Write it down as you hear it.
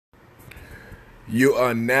You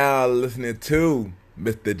are now listening to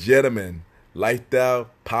Mr. Gentleman Lifestyle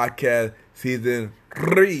Podcast Season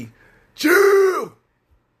 3. Chill!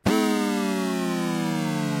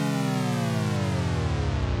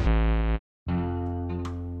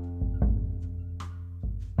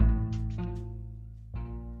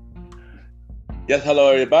 Yes,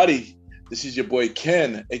 hello everybody. This is your boy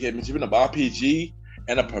Ken, aka Mr. Gentleman of RPG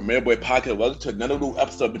and a Premier Boy Podcast. Welcome to another new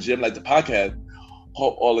episode of Mr. Gentleman Like the Podcast.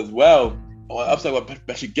 Hope all is well. On episode with a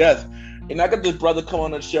special guest. And I got this brother come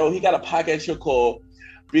on the show. He got a podcast show called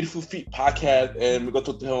Beautiful Feet Podcast, and we're going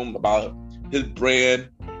to talk to him about his brand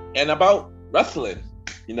and about wrestling.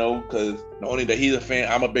 You know, because not only that he's a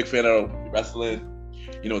fan, I'm a big fan of wrestling.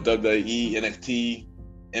 You know, WWE, NXT,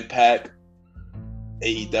 Impact,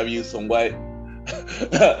 AEW, somewhat.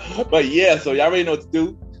 But yeah, so y'all already know what to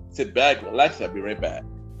do. Sit back, relax, I'll be right back.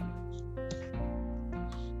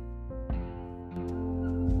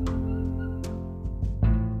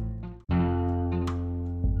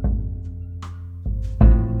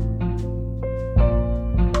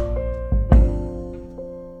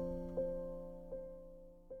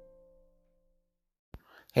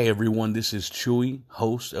 Hey everyone, this is Chewy,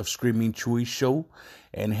 host of Screaming Chewy Show.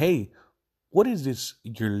 And hey, what is this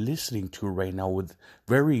you're listening to right now with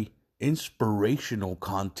very inspirational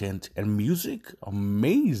content and music?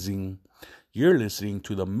 Amazing. You're listening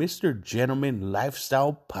to the Mr. Gentleman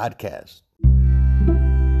Lifestyle Podcast.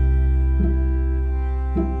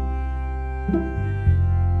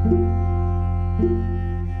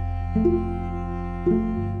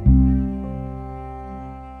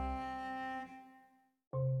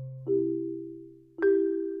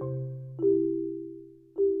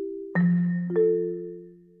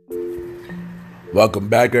 Welcome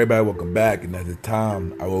back, everybody. Welcome back. And at the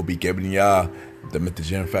time, I will be giving y'all the Mr.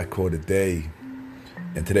 Gen Fact quote of the day.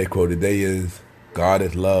 And today's quote of the day is, God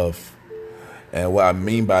is love. And what I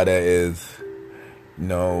mean by that is,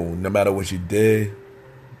 no matter what you did,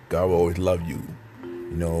 God will always love you.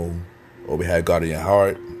 Always have God in your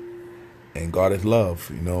heart. And God is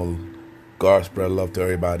love. God spread love to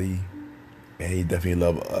everybody. And he definitely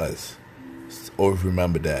loves us. So always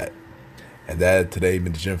remember that. And that is today's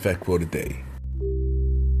Mr. Gen Fact quote of the day.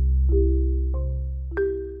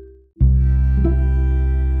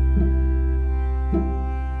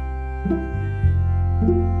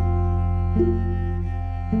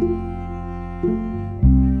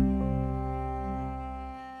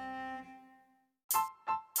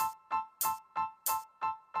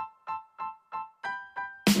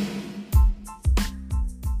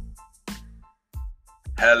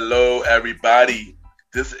 Hello, everybody.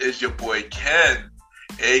 This is your boy Ken,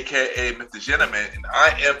 aka Mr. Gentleman, and I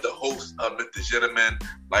am the host of Mr. Gentleman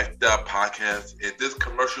Lifestyle Podcast. And this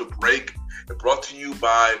commercial break is brought to you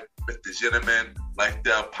by Mr. Gentleman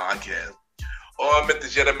Lifestyle Podcast. On Mr.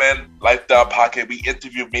 Gentleman Lifestyle Podcast, we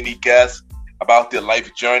interview many guests about their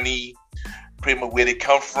life journey, pretty much where they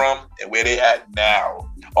come from and where they're at now.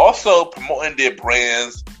 Also promoting their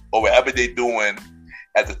brands or whatever they're doing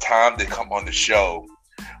at the time they come on the show.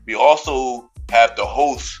 We also have the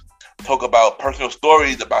host talk about personal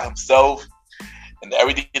stories about himself and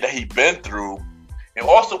everything that he's been through. And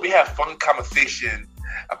also we have fun conversation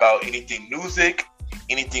about anything music,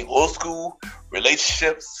 anything old school,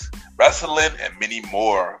 relationships, wrestling, and many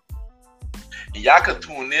more. And y'all can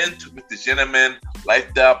tune in to Mr. Gentleman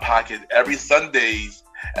Lifestyle Podcast every Sundays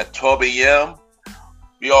at 12 a.m.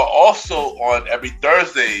 We are also on every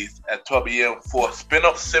Thursdays at 12 a.m. for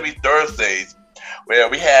Spin-Up Series Thursdays, where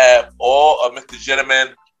we have all of Mr. Gentleman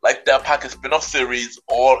Lifestyle Podcast spin-off series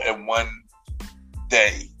all in one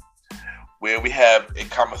day, where we have a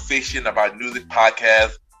conversation about music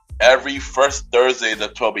podcast every first Thursday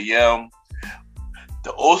at 12 a.m.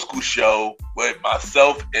 The Old School Show with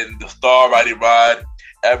myself and the Star Riding Rod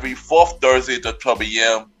every fourth Thursday at 12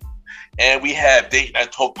 a.m. And we have Date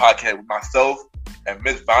Night Talk Podcast with myself and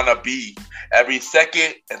Miss Vanna B every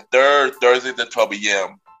second and third Thursday at 12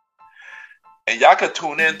 a.m. And y'all can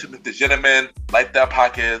tune in to Mr. Gentleman Lifestyle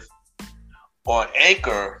Podcast on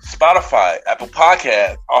Anchor, Spotify, Apple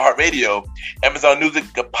Podcasts, iHeartRadio, Amazon Music,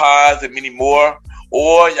 the Pods, and many more.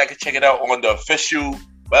 Or y'all can check it out on the official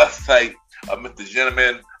website of Mr.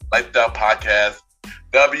 Gentleman Lifestyle Podcast,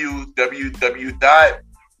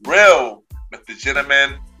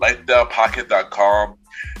 www.realmrgentlemanlifestylepodcast.com,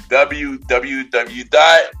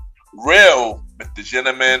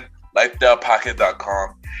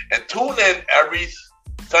 www.realmrgentlemanlifestylepodcast.com. And tune in every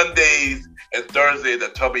Sundays and Thursdays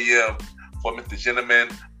at 12 a.m. for Mr. Gentleman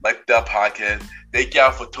Lifestyle Podcast. Thank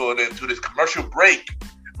y'all for tuning in to this commercial break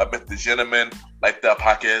of Mr. Gentleman Lifestyle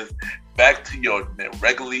Podcast. Back to your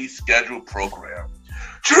regularly scheduled program.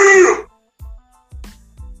 Cheer!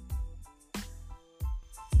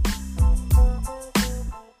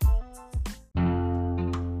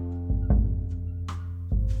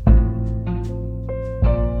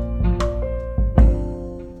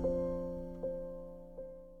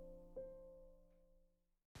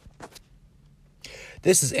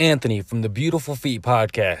 This is Anthony from the Beautiful Feet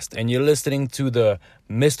Podcast, and you're listening to the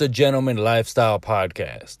Mr. Gentleman Lifestyle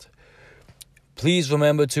Podcast. Please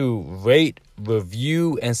remember to rate,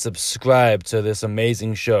 review, and subscribe to this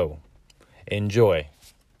amazing show. Enjoy.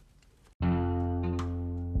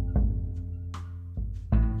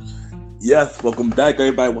 Yes, welcome back,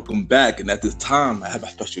 everybody. Welcome back. And at this time, I have a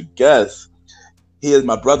special guest. He is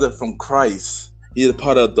my brother from Christ. He is a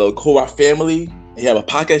part of the Korah family. He have a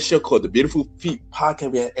podcast show called The Beautiful Feet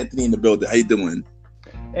Podcast. We have Anthony in the building. How you doing?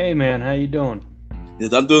 Hey, man. How you doing?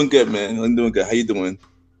 Yes, I'm doing good, man. I'm doing good. How you doing?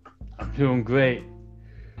 I'm doing great.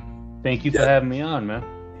 Thank you for having me on, man.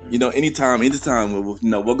 Anytime.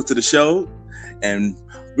 Welcome to the show. And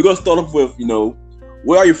we're going to start off with,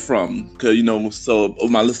 where are you from? Because, so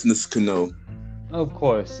my listeners can know. Of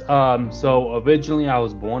course. So originally I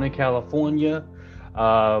was born in California,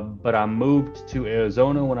 but I moved to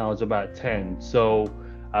Arizona when I was about 10. So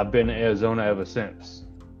I've been in Arizona ever since.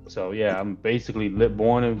 So, yeah, I'm basically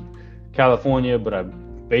born in California, but I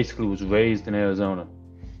basically was raised in Arizona.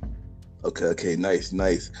 Okay, nice.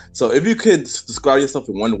 So if you could describe yourself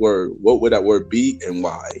in one word, what would that word be and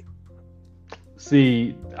why?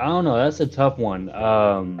 See, I don't know. That's a tough one.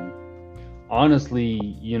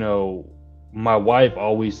 Honestly, my wife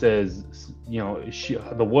always says,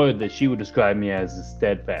 the word that she would describe me as is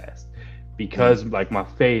steadfast, because my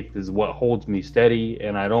faith is what holds me steady,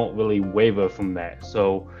 and I don't really waver from that.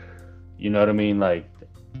 So, you know what I mean? That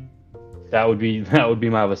would be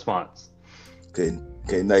my response. Okay,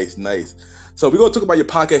 nice. So we're gonna talk about your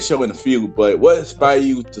podcast show in a few, but what inspired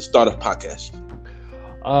you to start a podcast?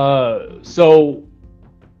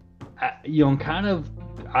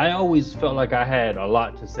 I always felt like I had a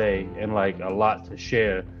lot to say and a lot to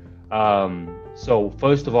share. So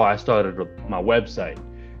first of all, I started my website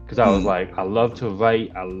because I was I love to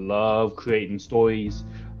write, I love creating stories,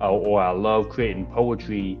 or I love creating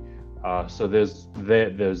poetry. So there's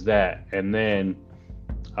that, and then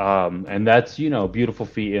and that's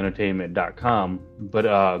beautifulfeetentertainment.com.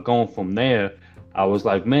 But going from there, I was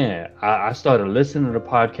like, man, I started listening to the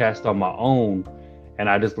podcast on my own, and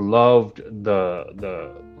I just loved the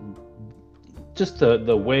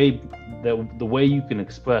way you can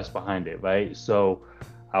express behind it, right? So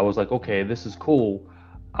I was like, okay, this is cool.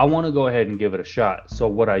 I want to go ahead and give it a shot. So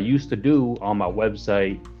what I used to do on my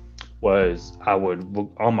website was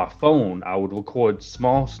on my phone, I would record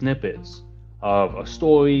small snippets of a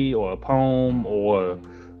story or a poem or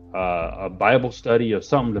a Bible study or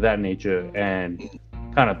something to that nature, and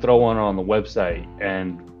kind of throw one on the website.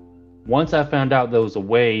 And once I found out there was a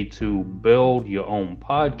way to build your own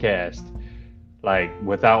podcast,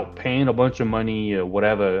 without paying a bunch of money or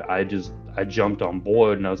whatever, I jumped on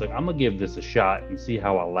board, and I was like, I'm gonna give this a shot and see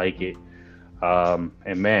how I like it.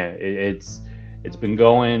 And man, it's been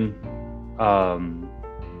going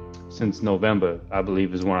since November, I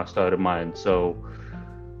believe, is when I started mine. So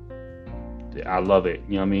I love it.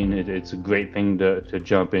 You know what I mean? It's a great thing to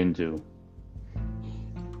jump into.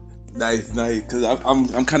 Nice. Because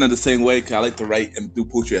I'm kind of the same way. Cause I like to write and do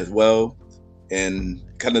poetry as well, and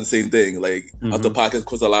kind of the same thing. After the podcast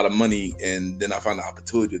costs a lot of money, and then I found the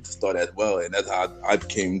opportunity to start as well, and that's how I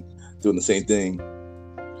became doing the same thing.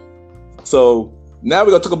 So now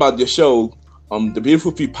we're gonna talk about your show, the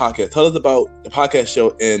Beautiful Feet Podcast. Tell us about the podcast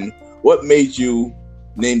show and what made you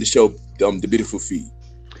name the show the Beautiful Feet.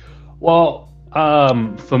 Well,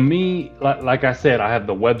 for me, like I said, I have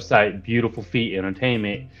the website Beautiful Feet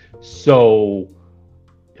Entertainment. So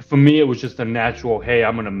for me, it was just a natural, hey,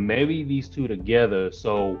 I'm going to marry these two together.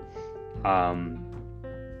 So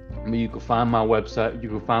you can find my website, you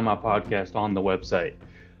can find my podcast on the website.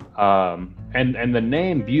 And the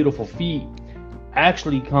name Beautiful Feet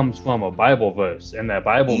actually comes from a Bible verse. And that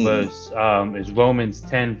Bible verse is Romans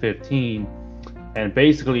 10:15. And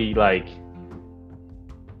basically,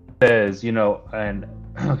 says, and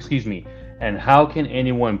excuse me, and how can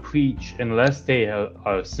anyone preach unless they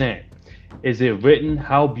are sent? Is it written,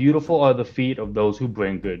 how beautiful are the feet of those who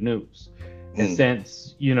bring good news? And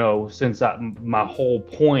since my whole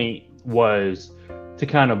point was to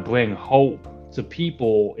kind of bring hope to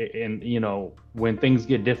people, and when things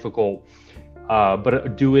get difficult,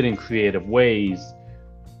 but do it in creative ways,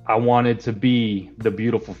 I wanted to be the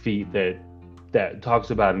beautiful feet that talks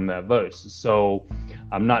about in that verse. So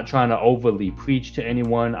I'm not trying to overly preach to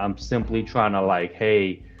anyone. I'm simply trying to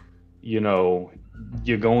hey,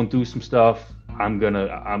 you're going through some stuff.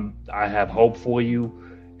 I have hope for you,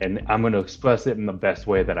 and I'm going to express it in the best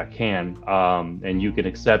way that I can. And you can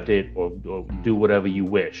accept it or do whatever you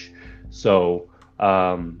wish. So,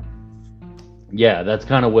 that's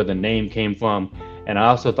kind of where the name came from. And I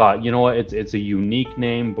also thought, it's a unique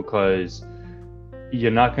name because,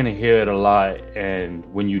 you're not going to hear it a lot. And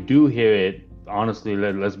when you do hear it, honestly,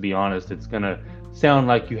 let's be honest, it's going to sound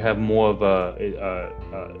like you have more of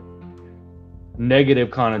a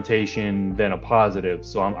negative connotation than a positive.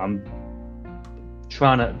 So I'm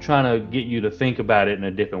trying to get you to think about it in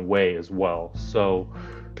a different way as well. So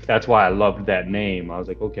that's why I loved that name. I was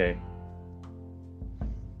like, okay.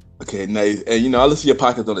 Okay, nice. And, you know, I listen to your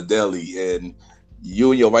podcast on the daily, and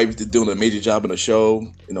you and your wife are doing a major job in the show.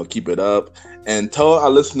 You know, keep it up. And tell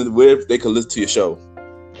our listeners where they can listen to your show.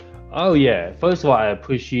 Oh, yeah. First of all, I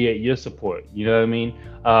appreciate your support. You know what I mean?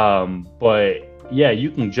 But, yeah,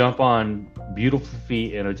 you can jump on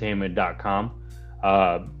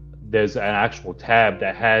beautifulfeetentertainment.com. There's an actual tab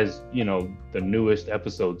that has, you know, the newest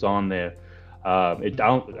episodes on there. It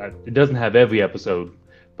doesn't have every episode,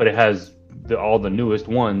 but it has all the newest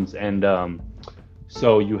ones, and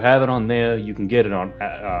so you have it on there. You can get it on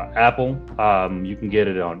Apple, you can get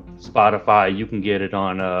it on Spotify, you can get it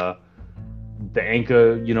on the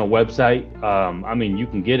Anchor, you know, website. I mean, you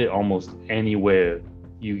can get it almost anywhere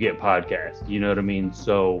you get podcasts, you know what I mean?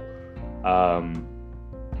 So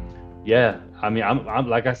yeah, I mean, I'm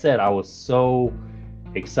like I said, I was so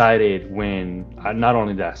excited when not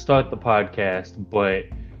only did I start the podcast, but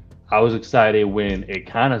I was excited when it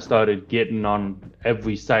kind of started getting on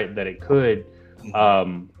every site that it could.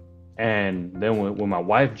 And then when my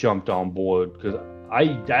wife jumped on board, because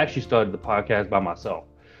I actually started the podcast by myself.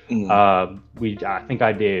 I think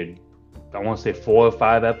I did, I want to say 4 or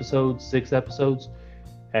 5 episodes, 6 episodes.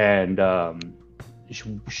 And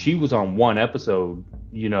she was on 1 episode,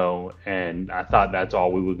 you know, and I thought that's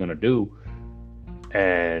all we were going to do.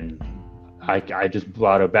 And I just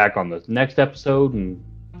brought her back on the next episode, and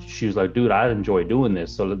she was like, dude, I enjoy doing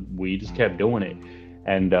this. So we just kept doing it.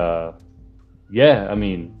 And yeah, I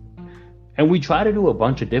mean, and we try to do a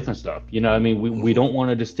bunch of different stuff. You know, I mean, we don't want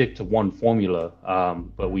to just stick to one formula,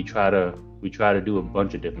 but we try to do a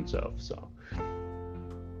bunch of different stuff. So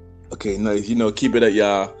okay, nice. You know, keep it up,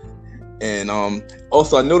 y'all. And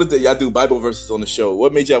also, I noticed that y'all do Bible verses on the show.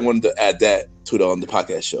 What made y'all want to add that to the the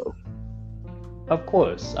podcast show? Of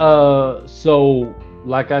course. So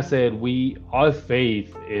like I said, our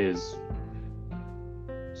faith is,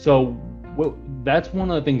 so that's one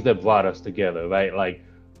of the things that brought us together, right? Like,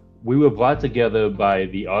 we were brought together by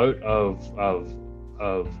the art of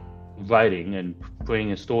writing and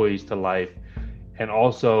bringing stories to life, and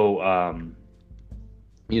also,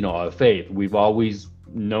 you know, our faith. We've always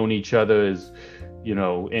known each other as, you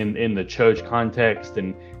know, in the church context,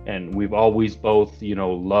 and we've always both, you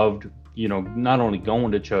know, loved, you know, not only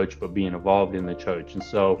going to church, but being involved in the church. And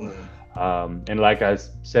so, and like I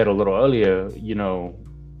said a little earlier, you know,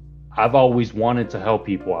 I've always wanted to help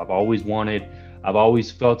people. I've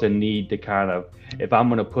always felt a need to kind of, if I'm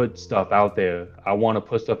going to put stuff out there, I want to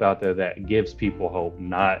put stuff out there that gives people hope,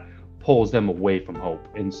 not pulls them away from hope.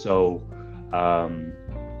 And so,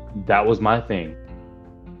 that was my thing.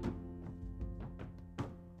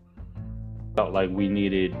 Felt like we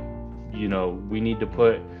needed, you know, we need to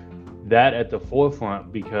put that at the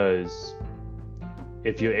forefront, because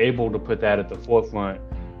if you're able to put that at the forefront,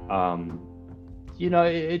 you know,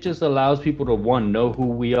 it just allows people to, one, know who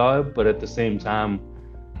we are, but at the same time,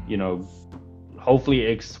 you know, hopefully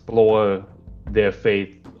explore their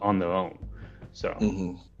faith on their own. So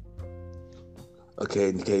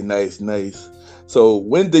okay, nice. So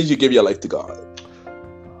when did you give your life to God?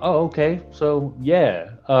 Oh, okay. So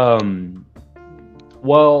yeah,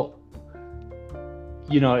 well,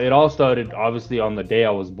 you know, it all started obviously on the day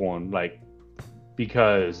I was born, like,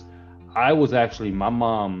 because I was actually, my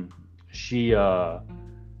mom, she early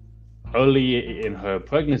in her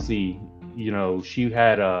pregnancy, you know, she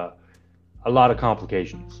had a lot of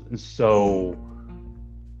complications. And so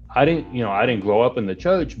I didn't grow up in the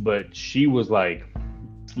church, but she was like,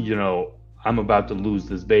 you know, I'm about to lose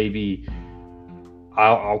this baby.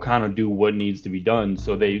 I'll kind of do what needs to be done.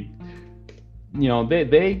 So they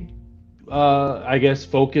I guess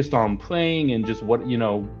focused on praying and just what, you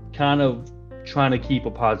know, kind of trying to keep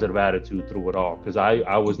a positive attitude through it all, because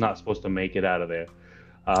I was not supposed to make it out of there.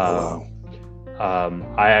 I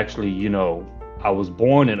actually, you know, I was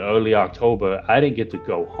born in early October. I didn't get to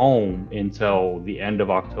go home until the end of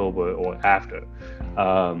October or after,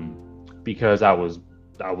 because I was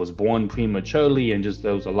born prematurely, and just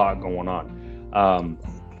there was a lot going on.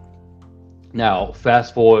 Now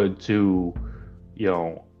fast forward to, you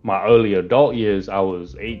know, my early adult years. I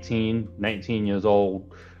was 18, 19 years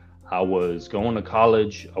old. I was going to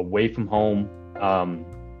college away from home.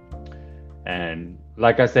 And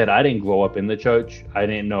like I said, I didn't grow up in the church. I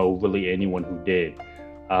didn't know really anyone who did.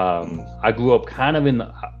 I grew up kind of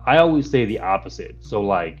I always say the opposite. So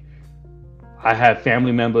like, I have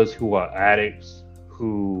family members who are addicts,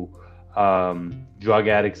 who drug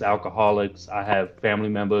addicts, alcoholics. I have family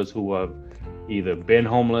members who have either been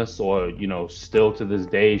homeless or, you know, still to this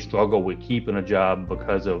day struggle with keeping a job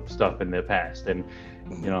because of stuff in their past. And,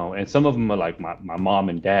 you know, and some of them are like my mom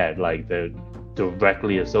and dad, like they're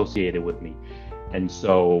directly associated with me. And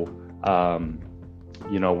so,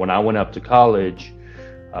 you know, when I went up to college,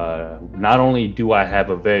 not only do I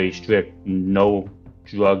have a very strict no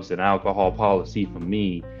drugs and alcohol policy for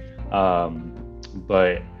me,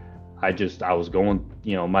 but I was going,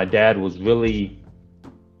 you know, my dad was really,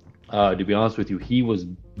 to be honest with you, he was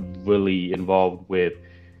really involved with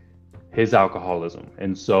his alcoholism.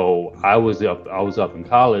 And so I was up in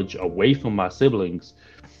college away from my siblings,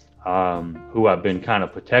 who I've been kind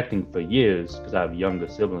of protecting for years because I have younger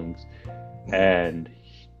siblings, and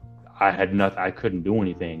I couldn't do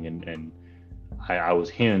anything. And I was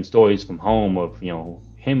hearing stories from home of, you know,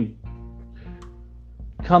 him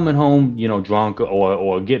coming home, you know, drunk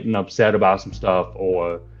or getting upset about some stuff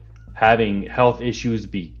or having health issues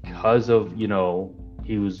because of, you know,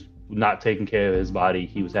 he was not taking care of his body.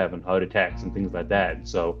 He was having heart attacks and things like that. And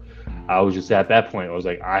so I was just at that point, I was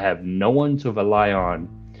like, I have no one to rely on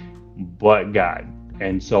but God.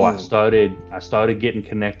 And so I started getting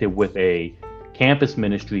connected with a campus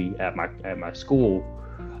ministry at my school.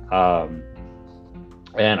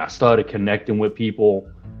 And I started connecting with people,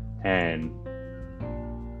 and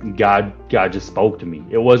God just spoke to me.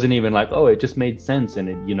 It wasn't even like, oh, it just made sense. And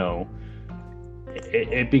it, you know,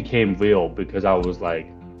 it became real because I was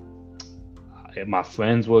like, my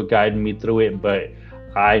friends were guiding me through it, but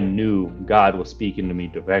I knew God was speaking to me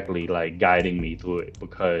directly, like guiding me through it,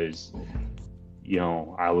 because, you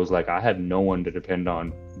know, I was like, I had no one to depend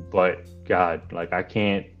on but God. Like, I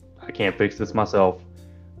can't fix this myself.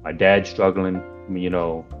 My dad's struggling. You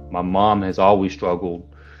know, my mom has always struggled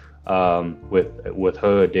with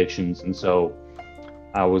her addictions, and so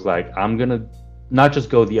I was like, I'm gonna not just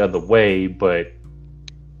go the other way, but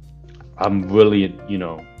I'm really, you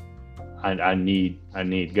know, I need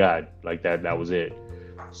God. Like that was it.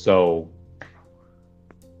 So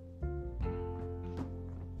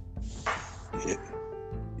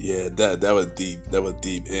yeah, that was deep. That was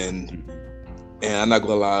deep. And I'm not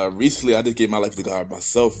gonna lie, recently I just gave my life to God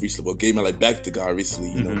myself recently, but gave my life back to God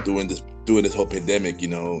recently, you know, during this whole pandemic, you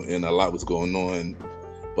know, and a lot was going on.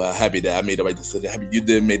 But I'm happy that I made the right decision. Happy you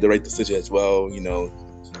did make the right decision as well, you know.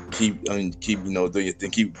 Keep you know, doing your thing,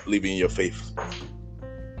 keep believing in your faith.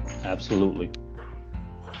 Absolutely.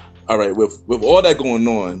 All right, with all that going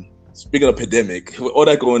on, speaking of pandemic, with all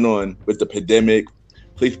that going on with the pandemic,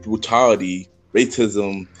 police brutality,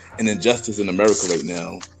 racism, and injustice in America right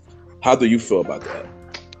now, how do you feel about that?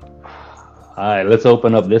 All right, let's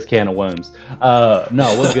open up this can of worms.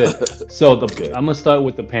 No, we're good. So I'm gonna start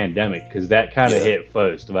with the pandemic because that kind of hit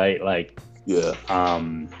first, right? Like,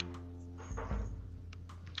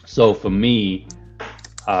 so for me,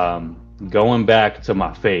 going back to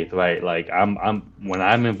my faith, right? Like, when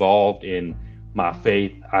I'm involved in my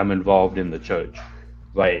faith, I'm involved in the church,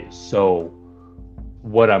 right? So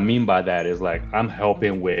what I mean by that is, like, I'm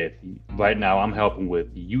helping with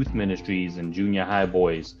youth ministries and junior high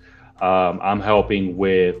boys. I'm helping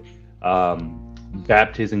with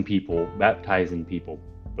baptizing people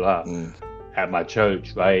at my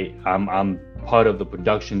church, right? I'm part of the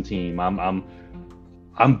production team.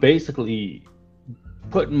 I'm basically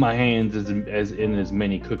putting my hands as in as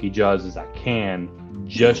many cookie jars as I can,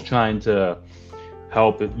 just trying to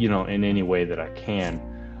help, you know, in any way that I can.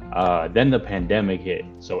 Then the pandemic hit,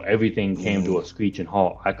 so everything came to a screeching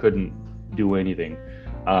halt. I couldn't do anything.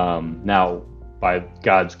 Now, by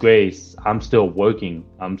God's grace, I'm still working.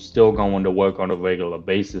 I'm still going to work on a regular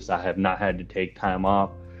basis. I have not had to take time off.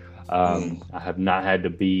 I have not had to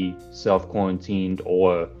be self-quarantined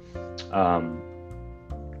or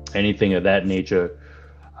anything of that nature.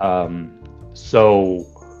 So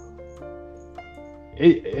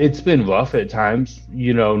it's been rough at times,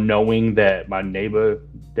 you know, knowing that my neighbor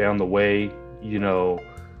down the way, you know,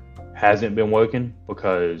 hasn't been working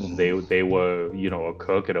because they were, you know, a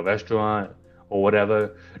cook at a restaurant or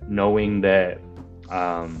whatever, knowing that,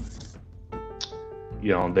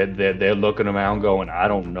 you know, that they're looking around going, I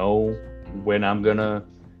don't know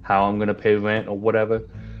how I'm gonna pay rent or whatever.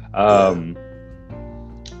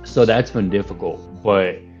 So that's been difficult,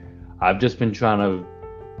 but I've just been trying to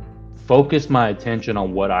focus my attention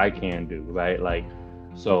on what I can do, right? Like,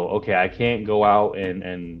 so, okay, I can't go out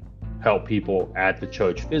and help people at the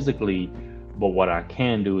church physically, but what I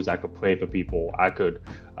can do is I could pray for people. I could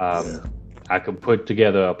put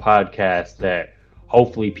together a podcast that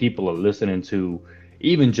hopefully people are listening to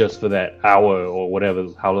even just for that hour or whatever,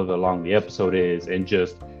 however long the episode is, and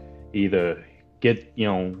just either get,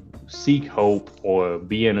 seek hope or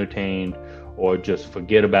be entertained or just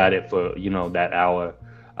forget about it for, that hour.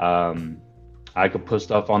 I could put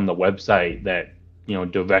stuff on the website that,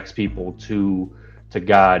 directs people to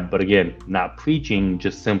God, but again, not preaching,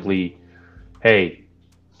 just simply, hey,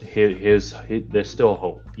 there's still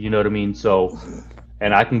hope. You know what I mean? So,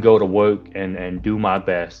 and I can go to work and do my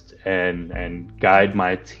best and guide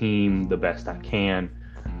my team the best I can.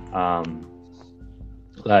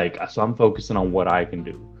 So I'm focusing on what I can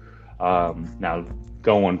do. Now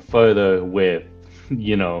going further with,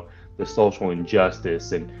 the social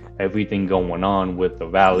injustice and everything going on with the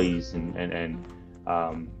rallies and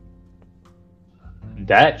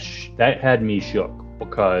that had me shook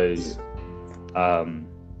because,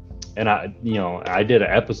 and I did an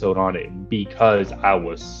episode on it because I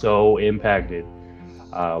was so impacted.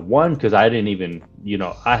 One, because I didn't even,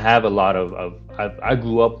 I have a lot I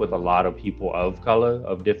grew up with a lot of people of color,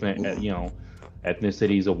 of different,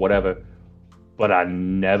 ethnicities or whatever, but I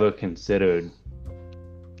never considered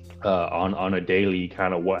on a daily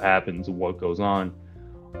kind of what happens and what goes on.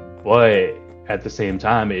 But at the same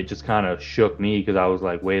time, it just kind of shook me because I was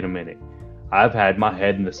like, wait a minute, I've had my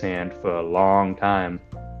head in the sand for a long time.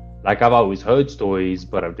 Like, I've always heard stories,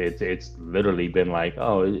 but it's literally been like,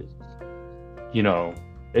 oh,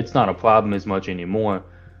 it's not a problem as much anymore.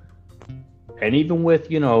 And even with,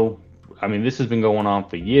 this has been going on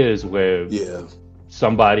for years where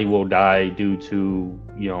somebody will die due to,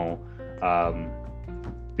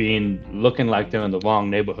 looking like they're in the wrong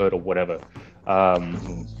neighborhood or whatever.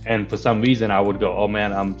 And for some reason I would go, oh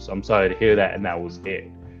man, I'm sorry to hear that. And that was it.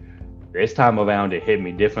 This time around, it hit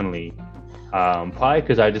me differently. Probably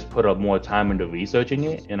because I just put up more time into researching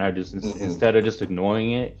it, and I just instead of just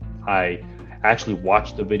ignoring it, I actually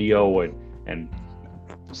watched the video and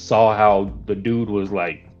saw how the dude was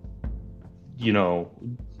like,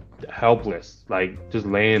 helpless, like just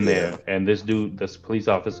laying there, and this police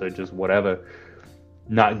officer, just whatever,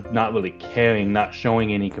 not really caring, not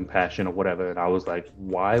showing any compassion or whatever. And I was like,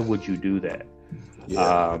 why would you do that?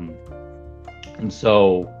 And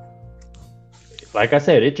so, like I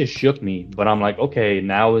said, it just shook me, but I'm like, okay,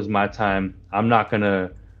 now is my time. I'm not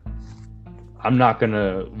gonna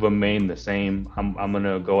remain the same. I'm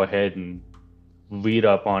gonna go ahead and read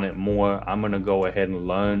up on it more. I'm gonna go ahead and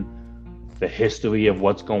learn the history of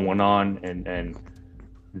what's going on, and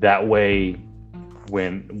that way,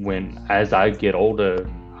 when as I get older,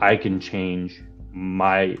 I can change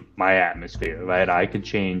my atmosphere, right? I could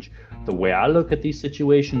change the way I look at these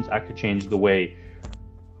situations. I could change the way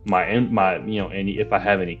and if I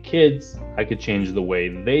have any kids, I could change the way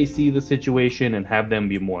they see the situation and have them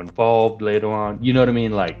be more involved later on. You know what I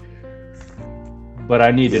mean? Like, but I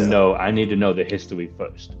need to know the history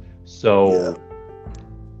first. So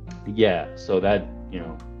so that,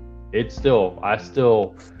 I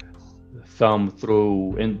still thumb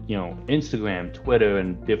through Instagram, Twitter,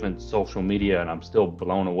 and different social media, and I'm still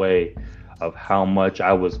blown away of how much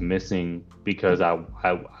I was missing because I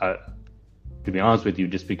to be honest with you,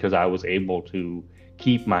 just because I was able to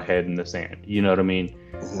keep my head in the sand. You know what I mean?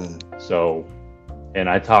 So, and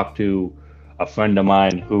I talked to a friend of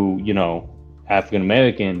mine who, African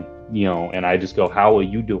American, and I just go, how are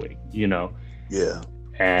you doing?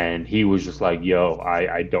 And he was just like, yo,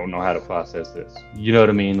 I don't know how to process this. You know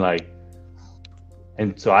what I mean? Like,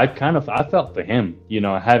 and so I felt for him.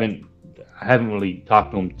 I haven't really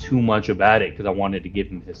talked to him too much about it because I wanted to give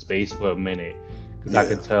him his space for a minute. Because I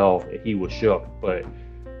could tell he was shook, but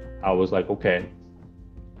I was like, okay,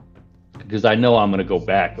 because I know I'm gonna go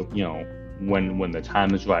back, when the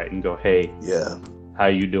time is right, and go, hey, how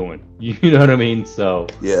you doing? You know what I mean? So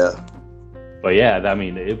but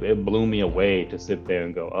it blew me away to sit there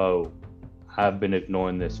and go, oh, I've been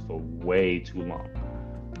ignoring this for way too long.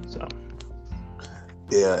 So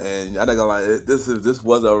and I'm not gonna lie, this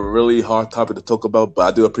was a really hard topic to talk about, but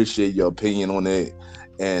I do appreciate your opinion on it.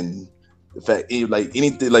 And in fact, like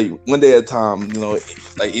anything, like one day at a time,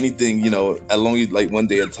 like anything, as long as like one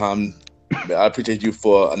day at a time. I appreciate you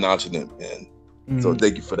for acknowledging it, man. So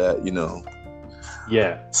thank you for that.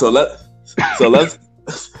 So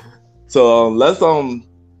let's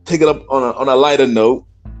take it up on a lighter note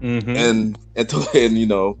and talk and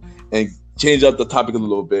change up the topic a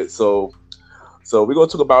little bit. So we're gonna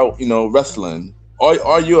talk about wrestling.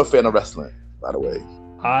 Are you a fan of wrestling, by the way?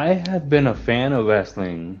 I have been a fan of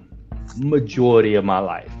wrestling majority of my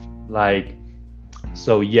life. Like,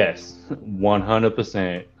 so yes,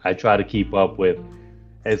 100%. I try to keep up with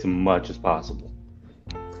as much as possible.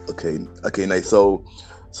 Okay, nice. So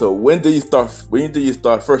when did you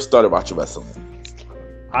first start watching wrestling?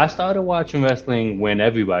 I started watching wrestling when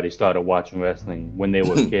everybody started watching wrestling when they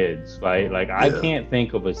were kids, right? Like I can't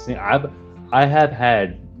think of I have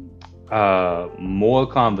had more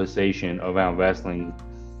conversation around wrestling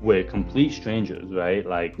with complete strangers, right?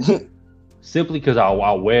 Like simply because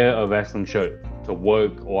I'll wear a wrestling shirt to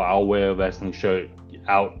work, or I'll wear a wrestling shirt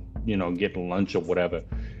out, getting lunch or whatever.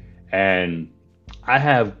 And I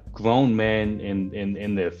have grown men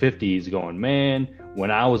in their 50s going, man,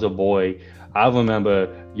 when I was a boy, I remember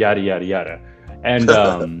yada yada yada. And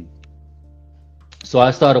so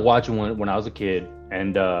I started watching when I was a kid,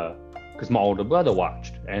 and because my older brother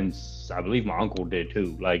watched, and I believe my uncle did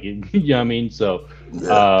too. Like, you know what I mean? So,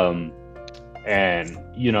 and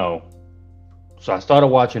so I started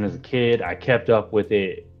watching as a kid. I kept up with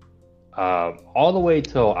it all the way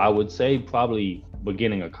till I would say probably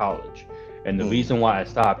beginning of college. And the reason why I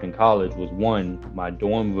stopped in college was, one, my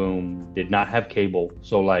dorm room did not have cable,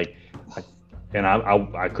 so like,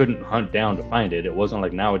 I couldn't hunt down to find it. It wasn't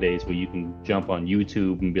like nowadays where you can jump on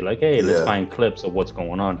YouTube and be like, hey, let's find clips of what's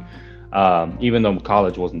going on. Even though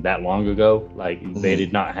college wasn't that long ago, like they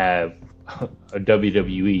did not have a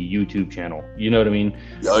WWE YouTube channel. You know what I mean?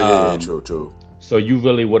 Oh yeah, true. So you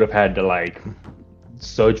really would have had to like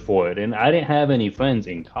search for it, and I didn't have any friends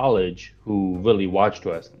in college who really watched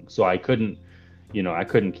wrestling, so I couldn't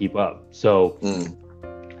keep up. So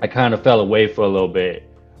I kind of fell away for a little bit.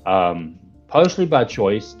 Partially by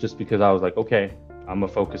choice, just because I was like, okay, I'm gonna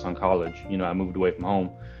focus on college. I moved away from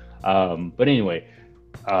home. But anyway,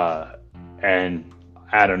 and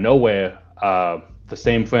out of nowhere, the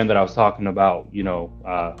same friend that I was talking about,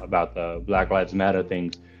 about the Black Lives Matter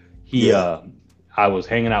things, I was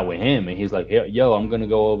hanging out with him, and he's like, yo, I'm gonna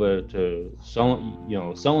go over to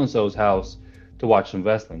so-and-so's house to watch some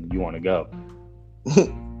wrestling. You want to go?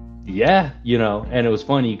 Yeah, and it was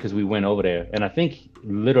funny because we went over there, and I think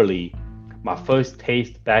literally my first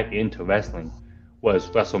taste back into wrestling was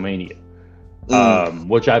WrestleMania,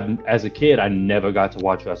 which as a kid, I never got to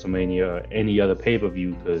watch WrestleMania or any other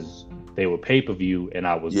pay-per-view because they were pay-per-view and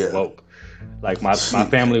I was broke. Like my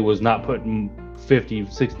family was not putting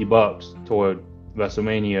 $50-$60 toward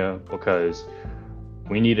WrestleMania because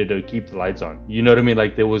we needed to keep the lights on. You know what I mean?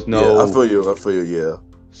 Like there was no... Yeah, I feel you, yeah.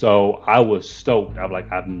 So I was stoked. I'm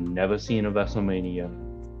like, I've never seen a WrestleMania.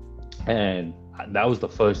 And that was the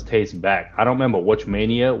first taste back. I don't remember which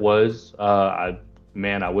Mania it was. I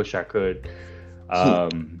wish I could.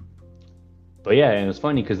 But yeah, and it's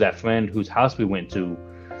funny because that friend whose house we went to,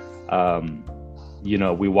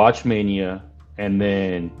 we watched Mania, and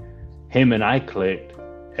then him and I clicked,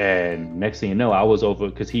 and next thing you know, I was over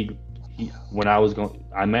because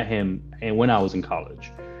I met him, and when I was in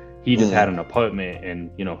college, he just had an apartment, and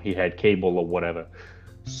he had cable or whatever.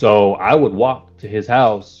 So I would walk to his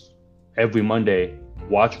house every Monday,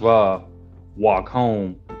 watch Raw, walk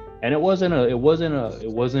home, and it wasn't a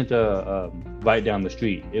right down the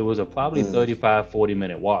street. It was a probably 35-40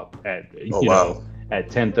 minute walk at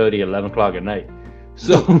 10:30, 11 o'clock at night.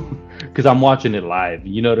 So because I'm watching it live,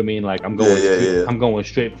 you know what I mean? Like I'm going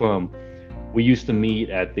straight from. We used to meet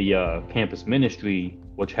at the campus ministry,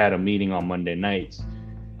 which had a meeting on Monday nights,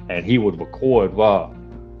 and he would record Raw.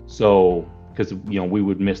 So because we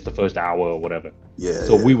would miss the first hour or whatever.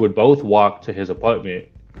 We would both walk to his apartment,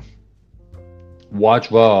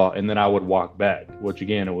 watch Raw, and then I would walk back, which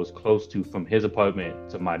again, it was close to from his apartment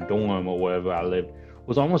to my dorm or wherever I lived. It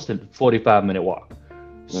was almost a 45-minute walk.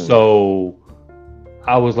 So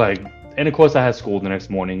I was like, and of course I had school the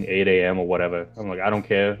next morning, 8 a.m. or whatever. I'm like, I don't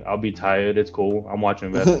care. I'll be tired. It's cool. I'm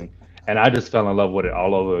watching wrestling. And I just fell in love with it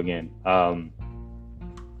all over again.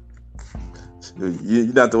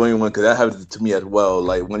 You're not the only one, because that happened to me as well.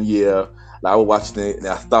 Like one year, I was watching it, and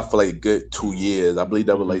I stopped for like a good 2 years. I believe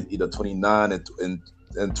that was like either 29 and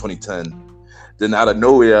 2010. Then out of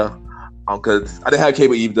nowhere, because I didn't have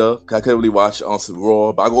cable either, because I couldn't really watch on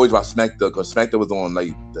Raw, but I could always watch SmackDown, because SmackDown was on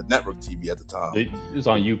like the network TV at the time. It was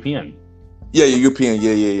on UPN. Yeah, UPN.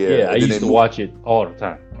 Yeah. Yeah, I used to watch it all the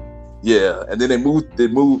time. Yeah, and then they moved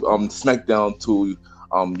SmackDown to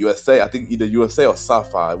USA. I think either USA or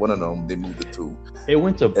Sci-Fi, one of them. They moved it to. It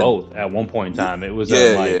went to both at one point in time. It was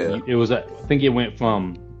it was. I think it went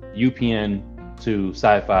from UPN to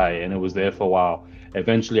Sci-Fi, and it was there for a while.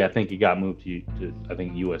 Eventually, I think it got moved to I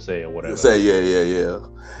think USA or whatever. Yeah.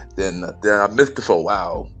 Then I missed it for a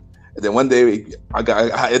while, and then one day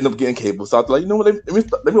I ended up getting cable. So I was like,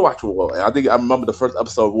 let me watch Raw. And I think I remember the first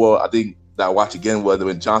episode of Raw. I think that I watched again was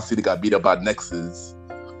when John Cena got beat up by Nexus.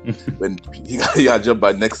 When he got jumped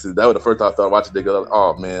by Nexus, that was the first time I started watching. They go,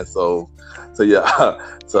 oh man, so yeah,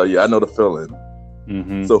 I know the feeling.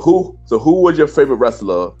 So who was your favorite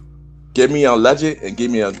wrestler? Give me a legend and give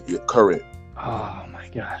me a current. Oh my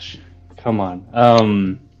gosh. Come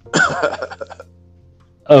on.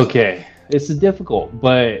 Okay. It's difficult,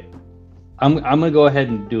 but I'm gonna go ahead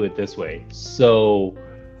and do it this way. So,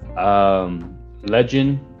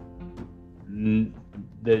 legend,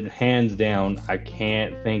 the hands down, I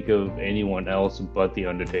can't think of anyone else but the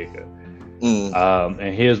Undertaker.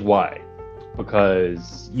 And here's why.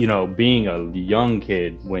 Because, you know, being a young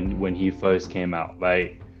kid when he first came out,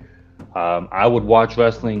 right? I would watch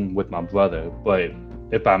wrestling with my brother, but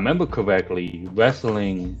if I remember correctly,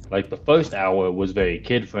 wrestling, like the first hour was very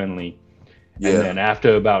kid friendly. Yeah. And then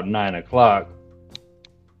after about 9 o'clock,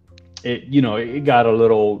 it got a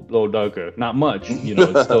little darker. Not much, you know,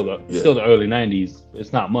 it's still the early 90s.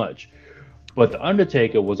 It's not much. But The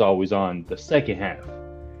Undertaker was always on the second half.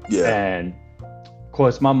 Yeah. And of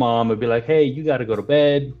course my mom would be like, "Hey, you got to go to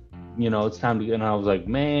bed. You know, it's time to go." And I was like,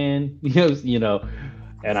 "Man," you know,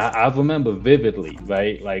 and I remember vividly,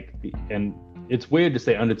 right? Like, and it's weird to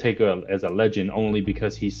say Undertaker as a legend only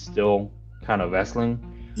because he's still kind of wrestling.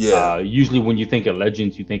 Yeah. Usually when you think of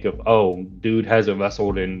legends, you think of, oh, dude hasn't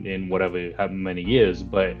wrestled in whatever how many years.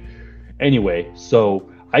 But anyway, so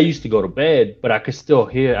I used to go to bed, but I could still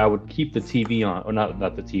hear. I would keep the TV on, or not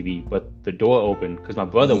the TV, but the door open because my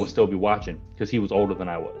brother would still be watching because he was older than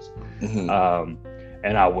I was.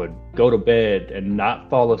 And I would go to bed and not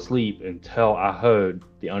fall asleep until I heard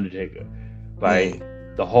the Undertaker, right?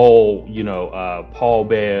 The whole, you know, Paul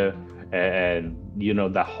Bear and you know,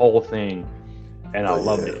 the whole thing. And I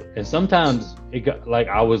loved it. And sometimes it got like,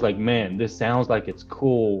 I was like, man, this sounds like it's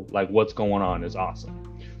cool. Like what's going on is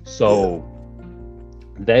awesome. So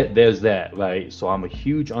there's that, right? So I'm a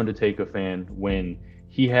huge Undertaker fan. When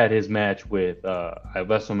he had his match with at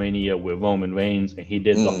WrestleMania with Roman Reigns, and he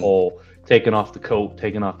did the whole taking off the coat,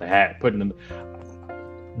 taking off the hat, putting them.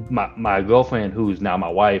 My girlfriend, who's now my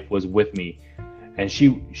wife, was with me, and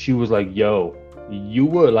she was like, "Yo, you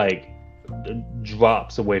were like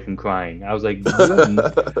drops away from crying." I was like,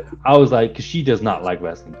 because she does not like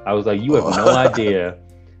wrestling. I was like, you have no idea.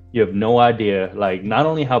 You have no idea, like, not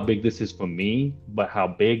only how big this is for me, but how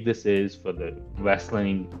big this is for the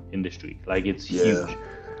wrestling industry. Like, it's huge.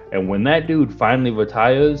 And when that dude finally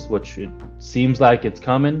retires, which it seems like it's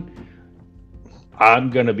coming, I'm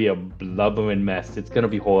gonna be a blubbering mess. It's gonna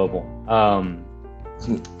be horrible.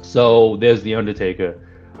 So there's the Undertaker.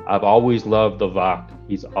 I've always loved The Rock.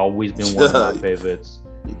 He's always been one of my favorites.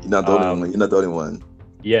 You're not the only one. You're not the only one.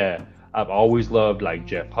 Yeah, I've always loved like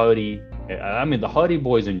Jeff Hardy. I mean, the Hardy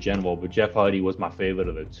Boys in general, but Jeff Hardy was my favorite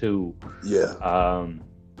of the two. Yeah.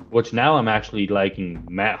 Which now I'm actually liking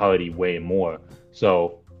Matt Hardy way more.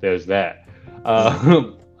 So there's that.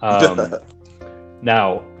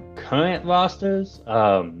 Now, current rosters,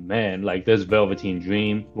 man, like there's Velveteen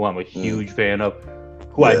Dream, who I'm a huge fan of.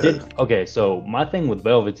 I did. Okay, so my thing with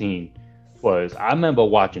Velveteen was I remember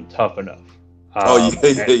watching Tough Enough. And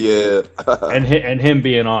him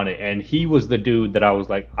being on it, and he was the dude that I was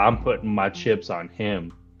like, I'm putting my chips on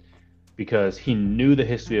him because he knew the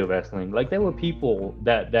history of wrestling. Like there were people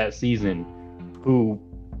that season who,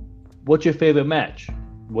 what's your favorite match?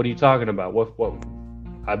 What are you talking about? What?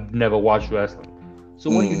 I've never watched wrestling, so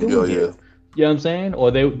what are you doing here? You know what I'm saying?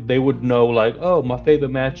 Or they would know like, oh, my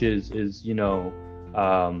favorite match is you know.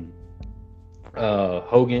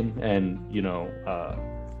 Hogan and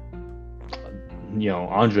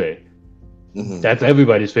Andre. That's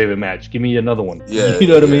everybody's favorite match. Give me another one. You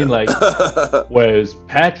know what I mean? Like, whereas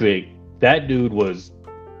Patrick, that dude was,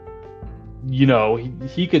 you know,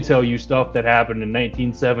 he could tell you stuff that happened in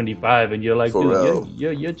 1975, and you're like, dude,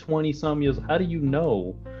 you're 20 some years. How do you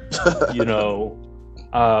know? You know.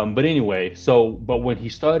 But anyway, but when he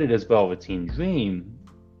started as Velveteen Dream,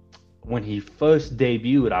 when he first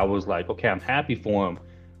debuted, I was like, okay, I'm happy for him,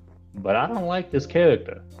 but I don't like this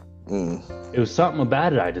character. It was something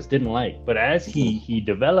about it I just didn't like. But as he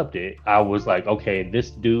developed it, I was like, okay, this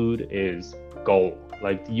dude is gold.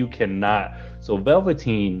 Like, you cannot. So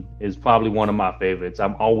Velveteen is probably one of my favorites.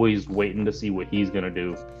 I'm always waiting to see what he's gonna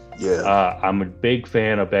do. I'm a big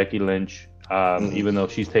fan of Becky Lynch, even though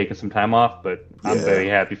she's taking some time off, but I'm very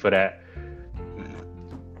happy for that.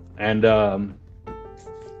 And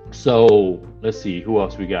so let's see who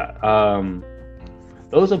else we got.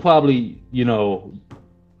 Those are probably, you know,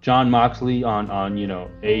 John Moxley on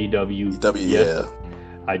AEW.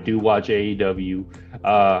 I do watch AEW.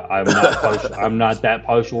 I'm not that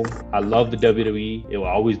partial. I love the WWE. It will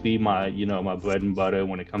always be my bread and butter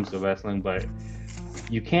when it comes to wrestling. But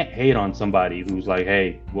you can't hate on somebody who's like,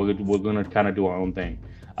 hey, we're gonna kind of do our own thing.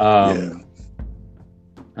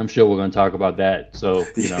 I'm sure we're going to talk about that. So,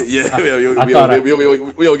 you know,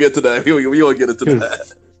 we'll get to that. We'll get into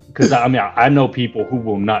that. Because I mean, I know people who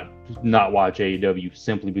will not not watch AEW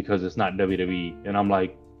simply because it's not WWE. And I'm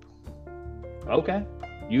like, okay,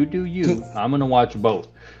 you do you. I'm gonna watch both.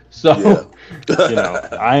 So you know,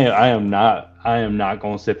 I am not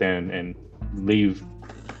gonna sit there and leave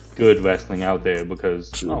good wrestling out there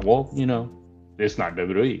because you know, it's not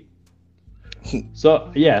WWE.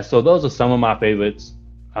 So yeah, so those are some of my favorites.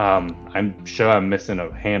 I'm sure I'm missing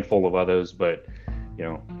a handful of others, but you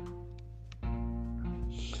know.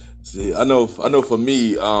 See, I know for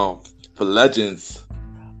me, for Legends,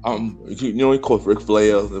 you know, of course, Ric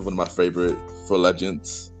Flair is one of my favorite for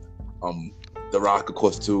Legends. The Rock, of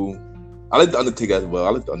course, too. I like the Undertaker as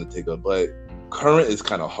well. But current is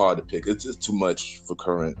kind of hard to pick. It's just too much for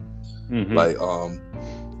current. Mm-hmm.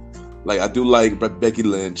 Like I do like Becky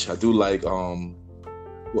Lynch. I do like who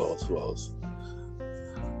else?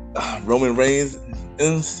 Roman Reigns.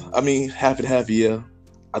 Half and half. Yeah,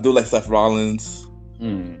 I do like Seth Rollins.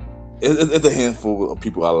 It's a handful of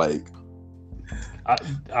people I like.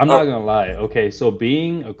 I'm not gonna lie. Okay, so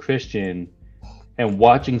being a Christian and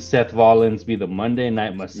watching Seth Rollins be the Monday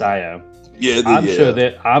Night Messiah, I'm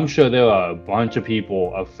sure there are a bunch of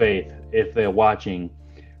people of faith, if they're watching,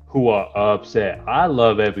 who are upset. I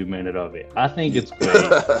love every minute of it. I think it's great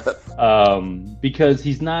because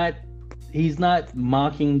he's not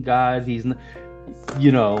mocking God. He's not,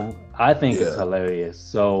 you know. I think it's hilarious.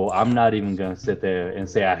 So I'm not even gonna sit there and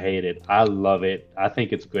say I hate it. I love it. I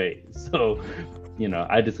think it's great. So, you know,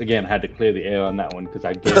 I just again had to clear the air on that one because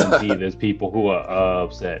I guarantee there's people who are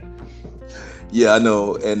upset. Yeah, I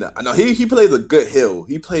know, and I know he plays a good heel.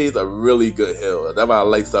 He plays a really good heel. That's why I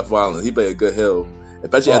like Seth Rollins. He plays a good heel,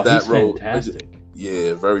 especially at that role. Fantastic.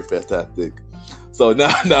 Yeah, very fantastic. So now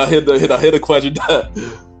here's the question.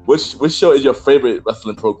 Which show is your favorite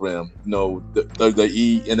wrestling program? You know, the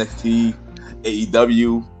WWE, NXT,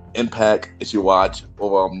 AEW, Impact, if you watch,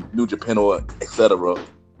 or New Japan, or etc.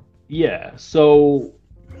 Yeah. So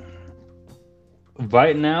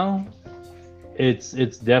right now, it's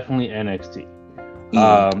definitely NXT.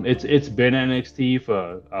 It's been NXT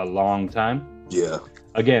for a long time. Yeah.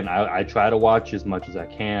 Again, I try to watch as much as I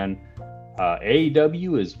can.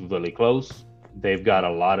 AEW is really close. They've got a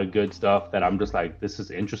lot of good stuff that I'm just like, this is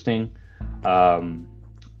interesting.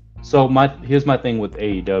 So here's my thing with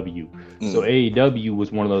AEW. So AEW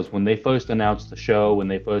was one of those, when they first announced the show, when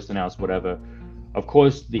they first announced whatever, of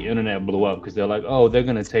course the internet blew up because they're like, oh, they're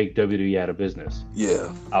going to take WWE out of business.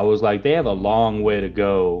 Yeah. I was like, they have a long way to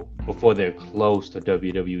go before they're close to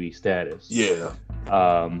WWE status. Yeah.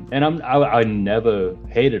 And I never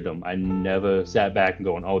hated them. I never sat back and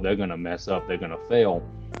going, oh, they're going to mess up. They're going to fail.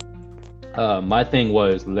 My thing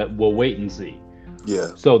was, we'll wait and see.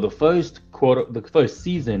 Yeah. So the first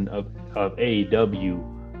season of AEW,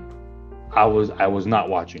 I was not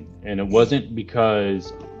watching, and it wasn't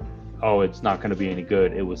because, oh, it's not going to be any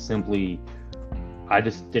good. It was simply, I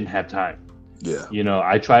just didn't have time. Yeah. You know,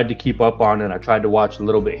 I tried to keep up on it. I tried to watch a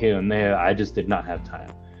little bit here and there. I just did not have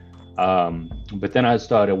time. But then I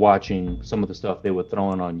started watching some of the stuff they were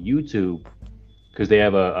throwing on YouTube. Because they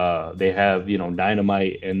have you know,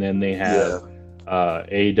 Dynamite, and then they have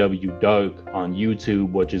AEW Dark on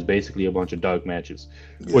YouTube, which is basically a bunch of dark matches,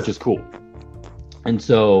 which is cool. And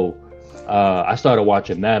so I started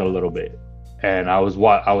watching that a little bit, and I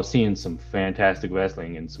was seeing some fantastic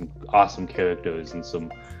wrestling and some awesome characters and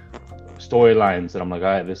some storylines that I'm like, all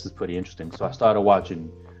right, this is pretty interesting. So I started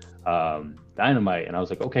watching Dynamite, and I was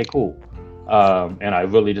like, okay, cool. And I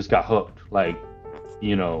really just got hooked. Like,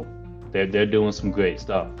 you know, they're doing some great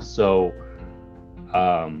stuff. So,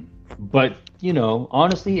 but you know,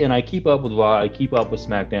 honestly, and I keep up with Raw, I keep up with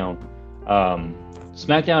SmackDown.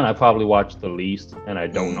 SmackDown, I probably watch the least, and I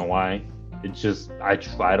don't know why. It's just, I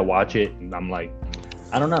try to watch it, and I'm like,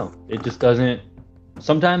 I don't know. It just doesn't.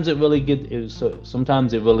 Sometimes it really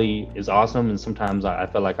sometimes it really is awesome, and sometimes I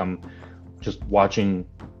feel like I'm just watching,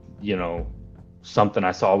 you know, something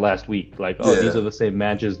I saw last week. Like, oh, these are the same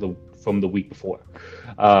matches from the week before.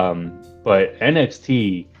 But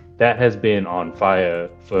NXT, that has been on fire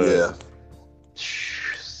for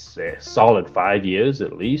a solid 5 years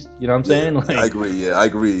at least. You know what I'm saying? Like, I agree. Yeah, I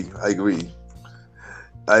agree.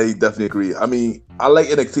 I definitely agree. I mean, I like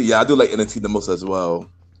NXT. Yeah, I do like NXT the most as well.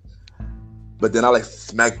 But then I like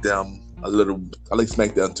SmackDown a little. I like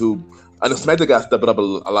SmackDown too. I know SmackDown got stepped up a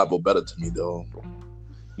lot more better to me though.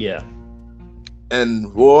 Yeah.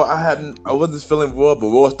 And Raw, I wasn't feeling Raw, but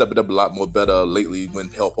Raw stepped up a lot more better lately when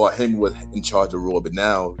Paul Heyman was in charge of Raw, but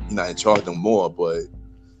now he's not in charge no more. But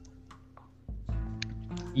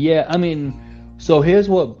yeah, I mean, so here's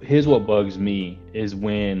what bugs me is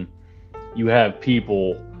when you have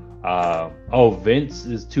people, oh, Vince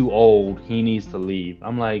is too old, he needs to leave.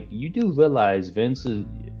 I'm like, you do realize Vince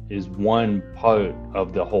is one part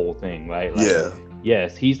of the whole thing, right? Like, Yeah.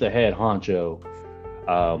 yes, he's the head honcho,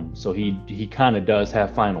 so he kind of does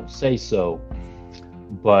have final say so,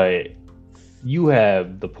 but you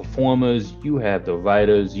have the performers, you have the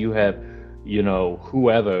writers, you have, you know,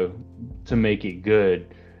 whoever to make it good.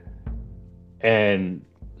 And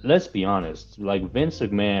let's be honest, like Vince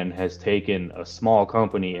McMahon has taken a small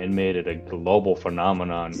company and made it a global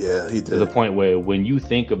phenomenon. Yeah, he To the did. point where when you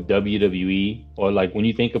think of WWE, or like when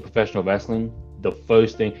you think of professional wrestling, the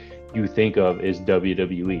first thing you think of is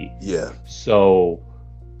WWE. Yeah. So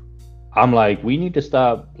I'm like, we need to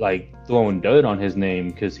stop like throwing dirt on his name,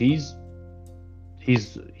 because he's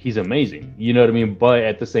amazing. You know what I mean? But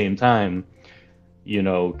at the same time, you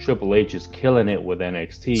know, Triple H is killing it with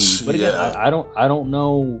NXT. But again, Yeah. I don't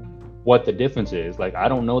know what the difference is. Like, I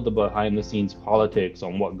don't know the behind the scenes politics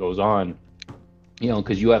on what goes on. You know,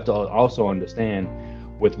 because you have to also understand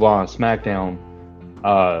with Raw and SmackDown,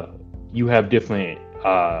 you have different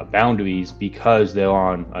boundaries because they're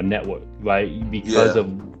on a network, right? Because Yeah.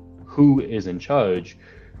 of who is in charge.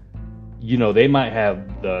 You know, they might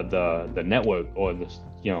have the network or the,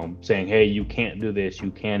 you know, saying, hey, you can't do this,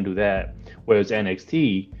 you can do that. Whereas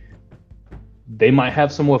NXT, they might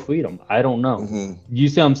have some more freedom. I don't know. Mhm. You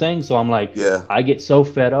see what I'm saying? So I'm like, Yeah. I get so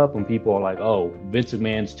fed up when people are like, oh, Vince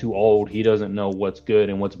McMahon's too old, he doesn't know what's good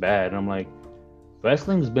and what's bad. And I'm like,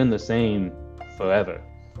 wrestling's been the same forever.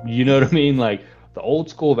 You know what I mean? Like, the old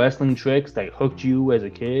school wrestling tricks that hooked you as a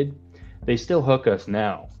kid, they still hook us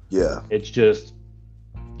now. Yeah. It's just,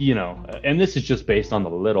 you know, and this is just based on the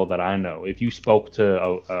little that I know. If you spoke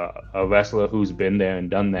to a wrestler who's been there and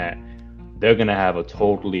done that, they're gonna have a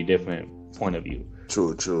totally different point of view.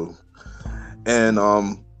 True. And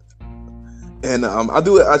I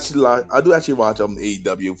do actually watch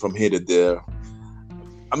AEW from here to there.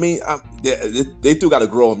 I mean, they do got to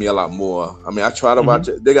grow on me a lot more. I mean, I try to watch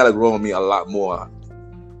it. They got to grow on me a lot more.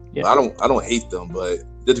 Yeah. I don't hate them, but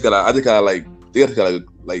they just gotta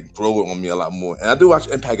grow on me a lot more. And I do watch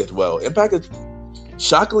Impact as well. Impact is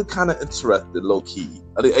shockingly kind of interested, low key.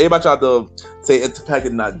 I think everybody tried to say Impact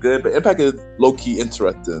is not good, but Impact is low key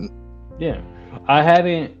interesting. Yeah, I have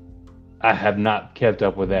not kept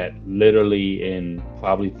up with that literally in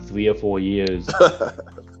probably 3 or 4 years.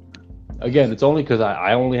 Again, it's only because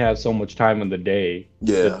I only have so much time in the day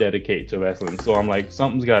to Yeah, dedicate to wrestling. So I'm like,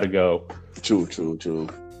 something's got to go. true.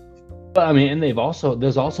 But I mean, and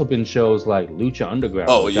there's also been shows like Lucha Underground,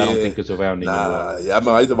 Oh, which I don't yeah. think is around anymore. Nah, yeah,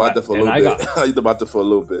 I used to watch that for a And little I bit. I used to watch that for a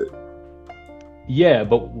little bit. Yeah,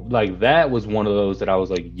 but like that was one of those that I was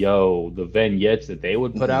like, yo, the vignettes that they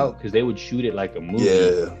would put out, because they would shoot it like a movie.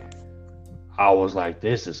 Yeah, I was like,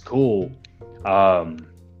 this is cool. And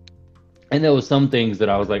there was some things that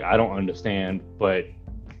I was like, I don't understand, but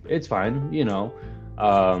it's fine, you know.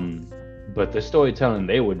 But the storytelling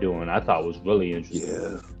they were doing, I thought was really interesting.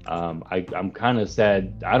 yeah. I'm kind of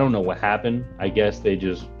sad. I don't know what happened. I guess I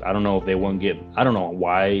don't know if they won't get, I don't know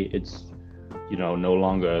why it's, you know, no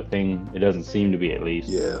longer a thing. It doesn't seem to be, at least.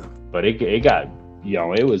 Yeah, But it got, you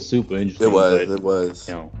know, it was super interesting. it was. But,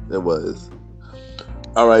 you know, It was.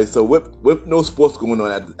 All right, so with no sports going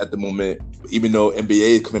on at the moment, even though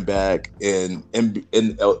NBA is coming back and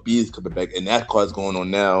MLB is coming back, and NASCAR is going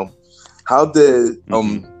on now, how did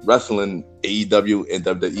wrestling, AEW, and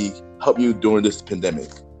WWE help you during this pandemic?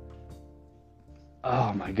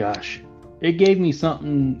 oh my gosh, it gave me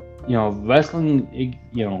something. You know, wrestling,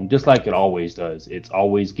 you know, just like it always does, it's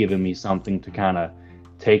always given me something to kind of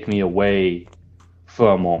take me away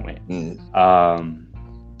for a moment.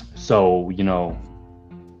 So, you know,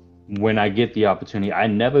 when I get the opportunity, I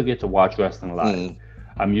never get to watch wrestling live.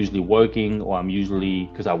 I'm usually working, or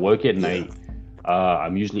because I work at night,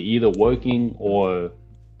 I'm usually either working or,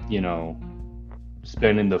 you know,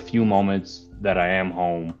 spending the few moments that I am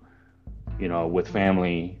home, you know, with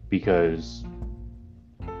family, because,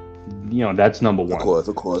 you know, that's number one.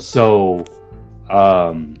 Of course. So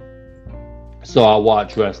I'll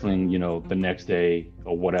watch wrestling, you know, the next day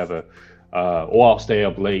or whatever. Or I'll stay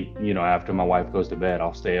up late, you know, after my wife goes to bed.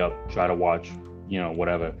 I'll stay up, try to watch, you know,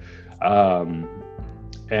 whatever.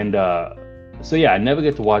 So yeah, I never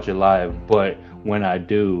get to watch it live, but when I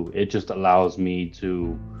do, it just allows me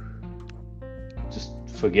to just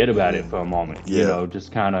forget about it for a moment. You know,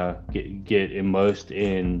 just kind of get immersed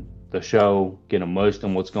in the show, get immersed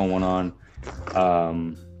in what's going on.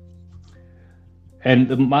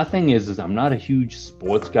 And my thing is I'm not a huge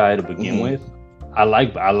sports guy to begin with. I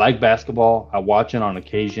like basketball. I watch it on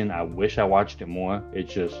occasion. I wish I watched it more.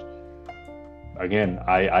 It's just, again,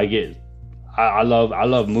 I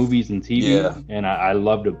love movies and TV, and I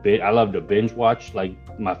love to binge watch like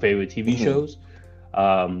my favorite TV shows.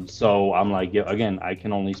 So I'm like, yeah, again, I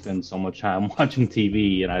can only spend so much time watching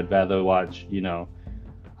TV, and I'd rather watch,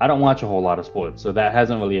 I don't watch a whole lot of sports, so that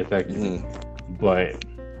hasn't really affected me. But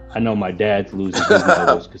I know my dad's losing his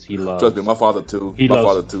marbles because he loves. Trust me, my father too.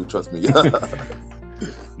 Father too. Trust me.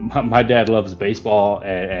 my dad loves baseball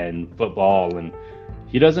and football, and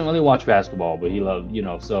he doesn't really watch basketball, but he loves,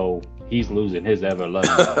 so he's losing his ever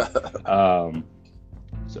loving.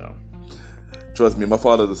 So. Trust me, my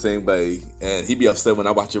father's the same way, and he be upset when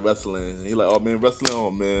I watch wrestling. And he like, oh man, wrestling, oh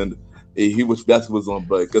man. He wish basketball's on,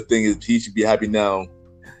 but good thing is he should be happy now.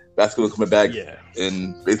 Basketball's coming back,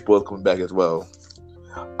 and baseball's coming back as well.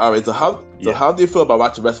 All right, so how do you feel about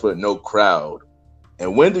watching wrestling with no crowd?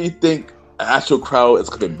 And when do you think an actual crowd is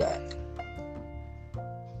coming back?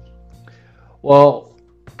 Well,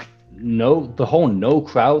 the whole no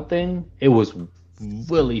crowd thing, it was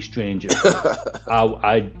really strange.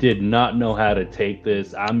 I did not know how to take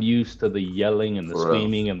this. I'm used to the yelling and the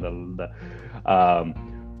screaming and the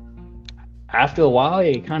after a while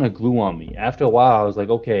it kind of grew on me. After a while I was like,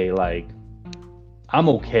 okay, like I'm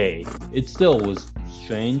okay. It still was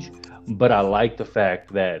strange, but I like the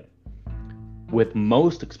fact that with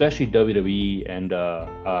most, especially WWE and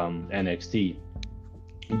NXT,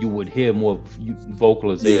 you would hear more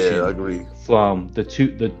vocalization. Yeah, I agree. From the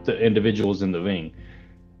individuals in the ring,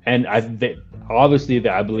 and I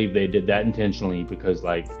believe they did that intentionally because,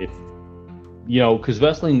 like, if because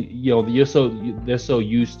wrestling, they're so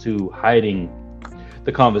used to hiding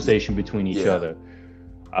the conversation between each other,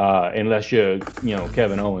 unless you're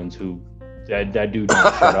Kevin Owens, who that dude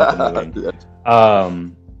don't shut up in the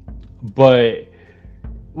ring. But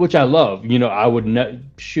which I love, I would not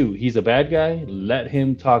shoot. He's a bad guy. Let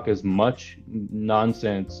him talk as much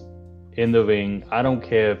nonsense in the ring. I don't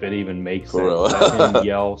care if it even makes sense. Let him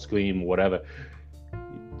yell, scream, whatever.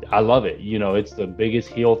 I love it. It's the biggest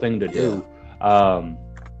heel thing to do. But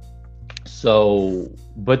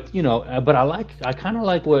I kind of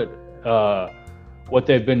like what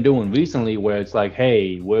they've been doing recently, where it's like,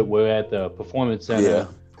 hey, we're at the performance center.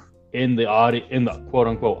 In the quote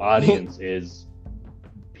unquote audience is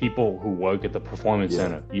people who work at the performance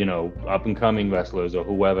center, up and coming wrestlers or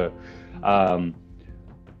whoever. I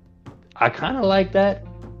kind of like that,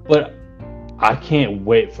 but I can't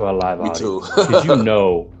wait for a live audience. Too. Because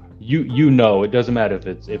it doesn't matter if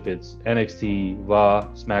it's NXT, Raw,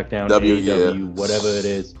 SmackDown, AEW, whatever it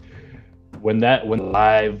is. When the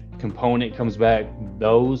live component comes back,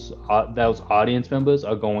 those audience members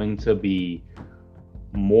are going to be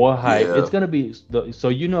more hype. It's gonna be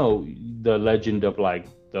the legend of like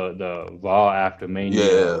the Raw after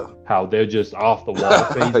Mania, how they're just off the wall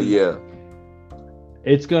crazy.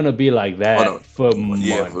 It's gonna be like that for months.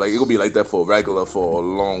 Like it's gonna be like that for a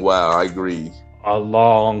long while. I agree. A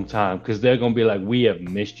long time, because they're gonna be like, we have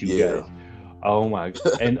missed you guys. Oh my!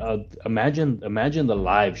 And imagine the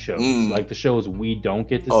live shows, like the shows we don't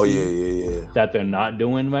get to see, that they're not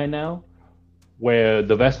doing right now, where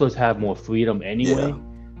the wrestlers have more freedom anyway.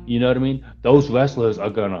 You know what I mean? Those wrestlers are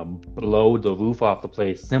gonna blow the roof off the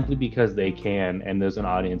place simply because they can, and there's an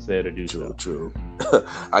audience there to do so. True.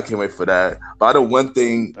 I can't wait for that. But I know one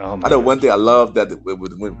thing. I love that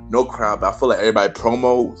with no crowd. But I feel like everybody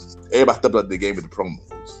stepped up the game with the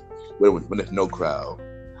promos when there's no crowd.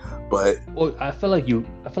 But I feel like you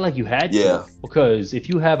had to, because if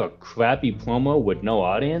you have a crappy promo with no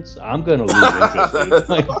audience, I'm gonna lose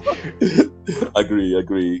interest.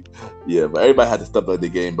 Agree. Yeah, but everybody had to step up the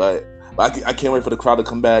game. But I can't wait for the crowd to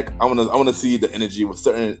come back. I want to see the energy with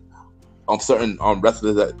certain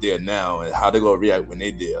wrestlers that there now and how they gonna react when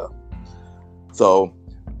they there. So,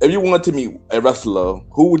 if you wanted to meet a wrestler,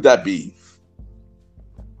 who would that be?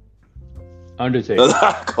 Undertaker.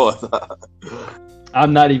 Of course.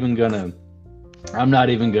 I'm not even gonna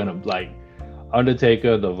like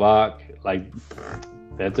Undertaker, The Rock, like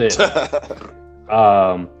that's it.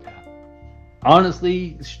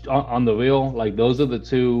 Honestly, on the real, like those are the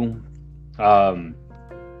two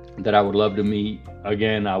that I would love to meet.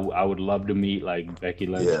 Again, I would love to meet like Becky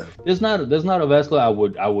Lynch. Yeah. There's not a wrestler I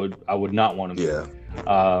would not want to meet. Yeah.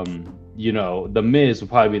 The Miz would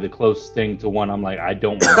probably be the closest thing to one I'm like, I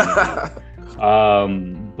don't want to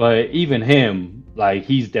meet. But even him, like,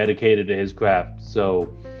 he's dedicated to his craft.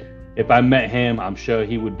 So if I met him, I'm sure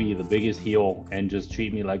he would be the biggest heel and just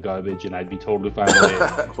treat me like garbage, and I'd be totally fine with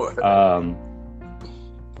it.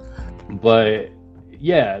 But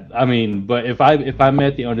yeah, I mean, but if I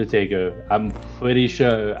met the Undertaker, I'm pretty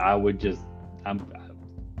sure I would just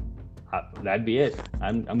that'd be it.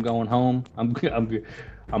 I'm going home. I'm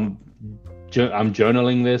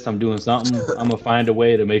journaling this. I'm doing something. I'm gonna find a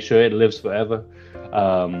way to make sure it lives forever.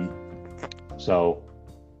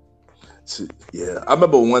 Yeah, I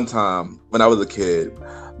remember one time when I was a kid,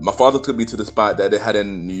 my father took me to the spot that they had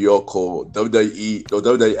in New York called WWE or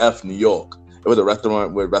WWF New York. It was a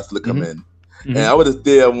restaurant where wrestlers come in, and I was just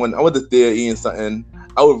there when I was just there eating something.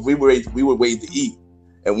 We were waiting to eat,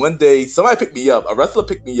 and one day somebody picked me up. A wrestler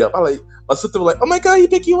picked me up. My sister was like, "Oh my god, he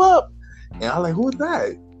picked you up!" And I was like, "Who was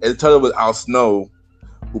that?" And it turned out it was Al Snow,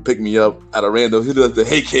 who picked me up at a random. He does the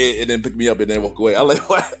 "Hey kid," and then picked me up and then walk away. I'm like,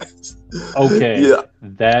 "What?" Okay, yeah,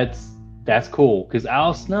 that's cool. Because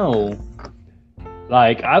Al Snow,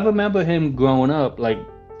 like, I remember him growing up. Like,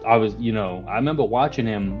 I remember watching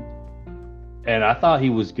him, and I thought he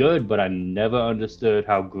was good, but I never understood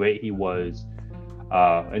how great he was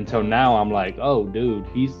until now. I'm like, oh, dude,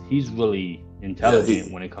 he's really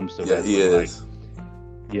intelligent when it comes to wrestling. He is.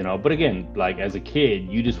 Like, but again, like, as a kid,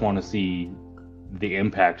 you just want to see the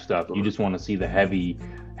impact stuff. You just want to see the heavy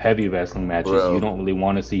wrestling matches. Bro. You don't really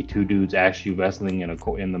want to see two dudes actually wrestling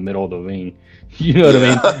in the middle of the ring. You know what I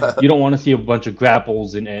mean? You don't want to see a bunch of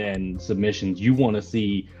grapples and submissions. You want to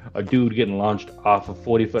see a dude getting launched off a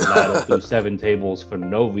 40-foot ladder through 7 tables for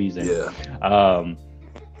no reason. Yeah.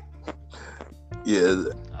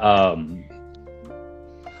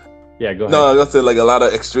 Yeah, go ahead. No, I was gonna say like a lot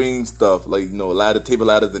of extreme stuff, like table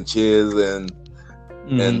ladders and chairs and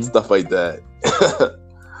stuff like that.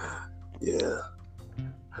 Yeah.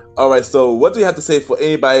 All right. So, what do you have to say for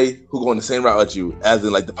anybody who going the same route as you, as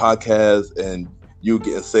in like the podcast and you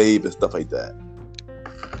getting saved and stuff like that?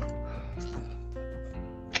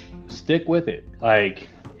 Stick with it. Like,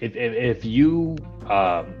 if you,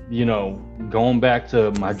 going back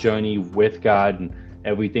to my journey with God and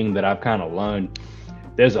everything that I've kind of learned,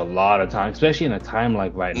 there's a lot of time, especially in a time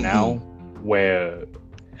like right now, where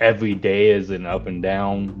every day is an up and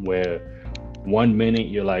down, where 1 minute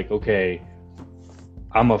you're like, okay,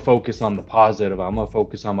 I'm going to focus on the positive. I'm going to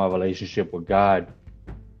focus on my relationship with God.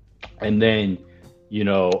 And then,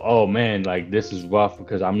 oh man, like this is rough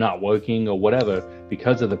because I'm not working or whatever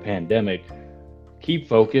because of the pandemic. Keep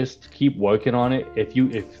focused, keep working on it. If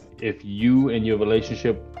you and your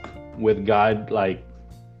relationship with God, like,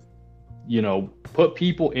 put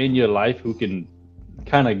people in your life who can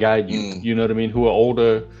kind of guide you, you know what I mean? Who are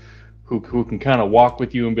older, who can kind of walk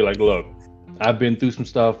with you and be like, look, I've been through some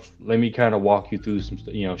stuff. Let me kind of walk you through some,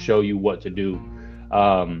 show you what to do.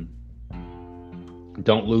 Don't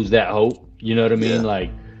lose that hope. You know what I mean? Yeah.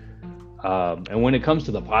 Like, and when it comes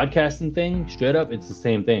to the podcasting thing, straight up, it's the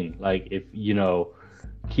same thing. Like, if,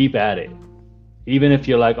 keep at it. Even if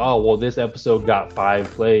you're like, oh, well, this episode got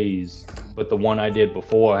 5 plays, but the one I did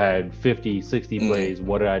before had 50, 60 plays.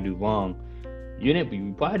 What did I do wrong?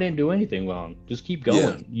 You probably didn't do anything wrong. Just keep going.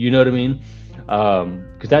 Yeah. You know what I mean?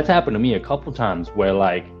 Because that's happened to me a couple times where,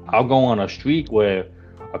 like, I'll go on a streak where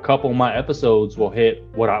a couple of my episodes will hit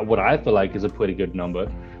what I feel like is a pretty good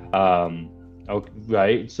number.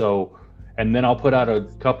 Right? So, and then I'll put out a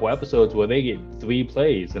couple episodes where they get 3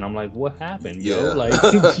 plays, and I'm like, what happened, yo? Like,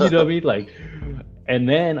 you know what I mean? Like, and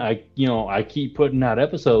then I keep putting out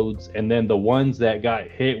episodes, and then the ones that got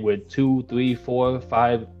hit with 2, 3, 4,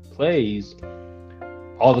 5 plays,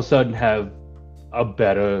 all of a sudden have a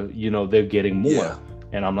better, they're getting more. Yeah.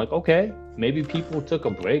 And I'm like, okay, maybe people took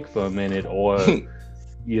a break for a minute, or,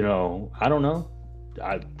 I don't know,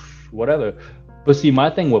 whatever. But see, my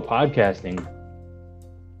thing with podcasting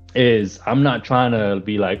is I'm not trying to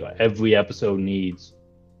be like every episode needs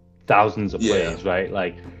thousands of plays, right?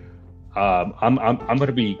 Like, I'm going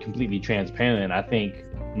to be completely transparent. I think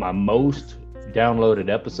my most downloaded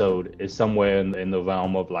episode is somewhere in the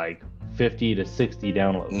realm of like 50 to 60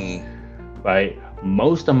 downloads, right?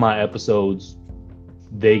 Most of my episodes,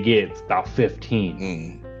 they get about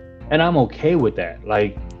 15, and I'm okay with that.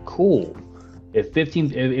 Like, cool. If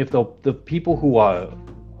the people who are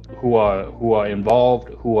involved,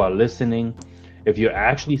 who are listening, if you're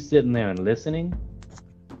actually sitting there and listening,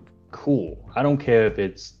 cool. I don't care if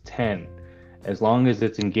it's 10, as long as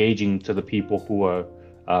it's engaging to the people who are,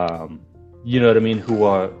 you know what I mean, who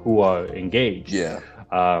are engaged. Yeah.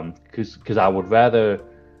 Because I would rather,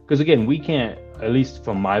 because again, we can't, at least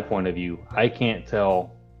from my point of view, I can't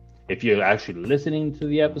tell if you're actually listening to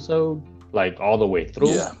the episode like all the way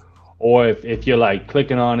through, or if you're like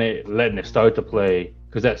clicking on it, letting it start to play,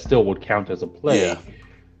 because that still would count as a play. Yeah.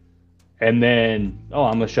 And then,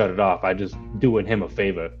 I'm gonna shut it off. I just doing him a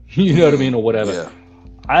favor, you know what I mean, or whatever. Yeah.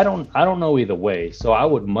 I don't know either way. So I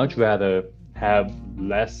would much rather have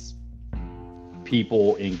less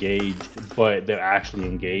people engaged, but they're actually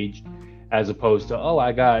engaged, as opposed to,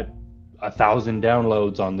 I got 1,000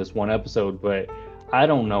 downloads on this one episode, but I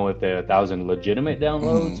don't know if they're 1,000 legitimate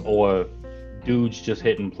downloads or dudes just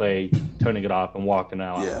hitting play, turning it off, and walking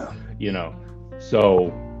out. Yeah.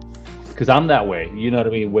 So, because I'm that way. You know what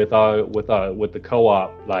I mean? With the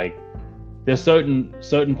co-op, like there's certain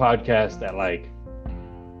podcasts that like,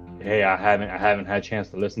 hey, I haven't had a chance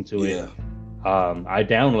to listen to it. I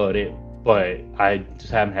download it, but I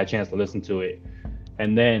just haven't had a chance to listen to it.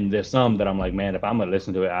 And then there's some that I'm like, man, if I'm gonna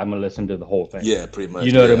listen to it, I'm gonna listen to the whole thing. Yeah, pretty much.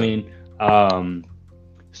 You know what I mean?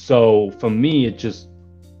 So for me, it just,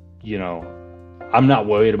 you know, I'm not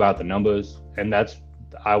worried about the numbers, and that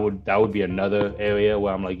would be another area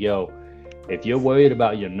where I'm like, yo, if you're worried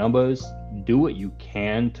about your numbers, do what you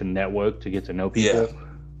can to network, to get to know people. Yeah.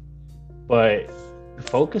 But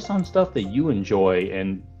focus on stuff that you enjoy,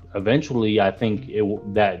 and eventually I think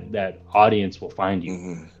that audience will find you.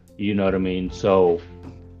 Mm-hmm. You know what I mean? So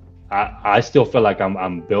I still feel like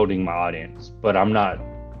I'm building my audience, but I'm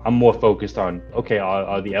more focused on, okay,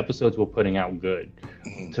 are the episodes we're putting out good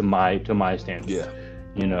to my standards? Yeah.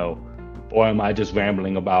 You know, or am I just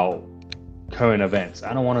rambling about current events?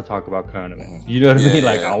 I don't want to talk about current events. You know what I mean?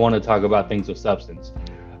 Like, I want to talk about things of substance.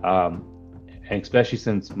 And especially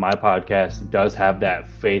since my podcast does have that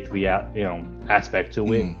faith aspect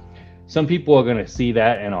to it. Some people are gonna see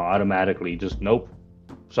that and are automatically just, nope,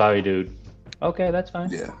 sorry, dude. Okay, that's fine.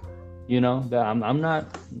 Yeah. You know, that I'm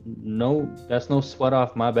not, that's no sweat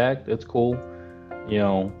off my back. That's cool. You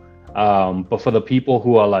know, but for the people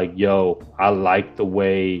who are like, yo, I like the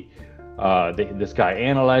way this guy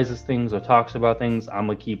analyzes things or talks about things, I'm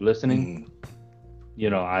gonna keep listening. You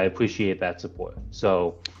know, I appreciate that support.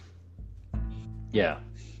 So, yeah.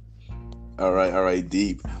 All right,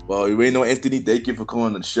 deep. Well, you already know, Anthony, thank you for coming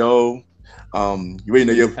on the show. You already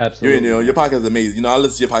know your podcast is amazing. You know, I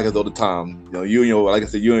listen to your podcast all the time. You know, like I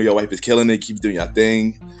said, you and your wife is killing it. Keep doing your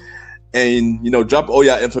thing, and you know, drop all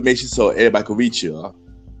your information so everybody can reach you.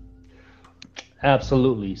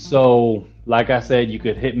 Absolutely. So, like I said, you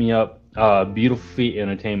could hit me up,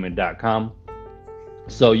 beautifulfeetentertainment.com.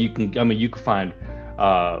 So you can find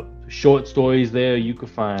short stories there. You can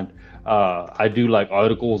find I do like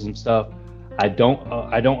articles and stuff. I don't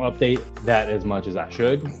update that as much as I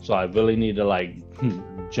should, so I really need to like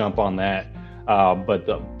jump on that. But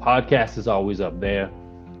the podcast is always up there.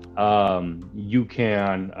 You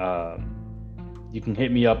can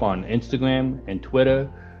hit me up on Instagram and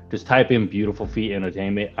Twitter. Just type in Beautiful Feet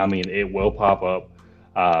Entertainment. I mean, it will pop up.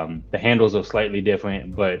 The handles are slightly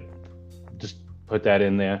different, but just put that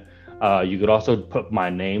in there. You could also put my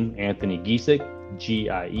name, Anthony Giesick,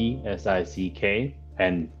 Giesick,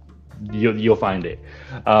 and you'll find it.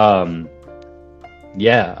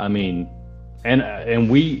 Yeah, I mean, and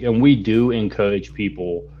we do encourage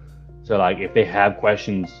people to, like, if they have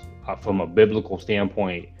questions from a biblical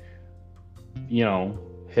standpoint, you know,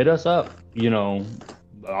 hit us up. You know,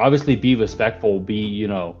 obviously be respectful, be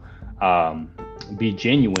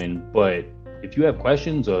genuine, but if you have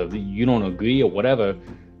questions or if you don't agree or whatever,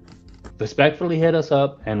 respectfully hit us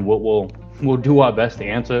up, and we'll do our best to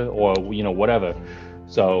answer, or whatever.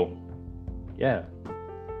 So, yeah.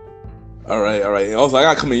 All right. And also, I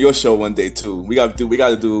gotta come to your show one day too. We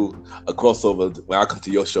gotta do a crossover when I come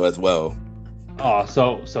to your show as well. Oh,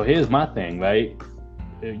 so here's my thing, right?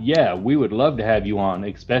 Yeah, we would love to have you on,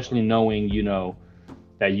 especially knowing,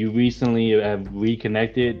 that you recently have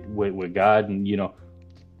reconnected with God, and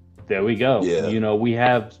there we go. Yeah. We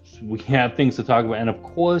have things to talk about, and of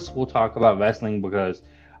course we'll talk about wrestling because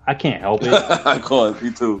I can't help it. Of course,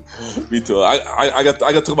 me too. I got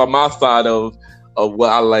to talk about my side of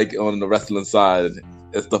what I like on the wrestling side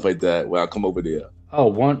and stuff like that when I come over there. Oh,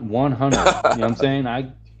 100. You know what I'm saying?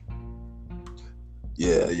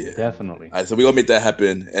 Yeah. Definitely. All right, so we're gonna make that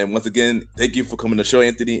happen. And once again, thank you for coming to the show,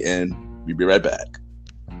 Anthony, and we'll be right back.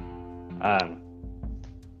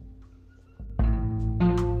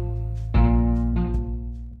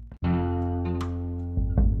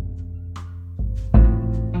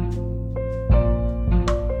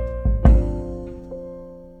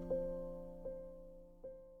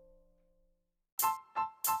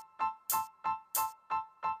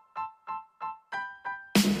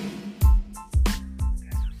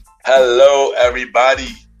 Hello,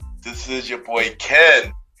 everybody. This is your boy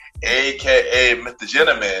Ken, aka Mr.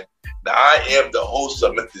 Gentleman. Now, I am the host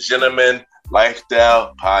of Mr. Gentleman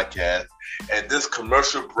Lifestyle Podcast, and this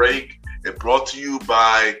commercial break is brought to you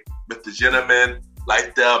by Mr. Gentleman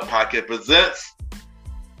Lifestyle Podcast presents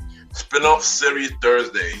Spinoff Series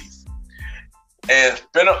Thursdays. And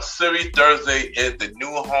Spinoff Series Thursday is the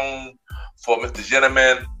new home for Mr.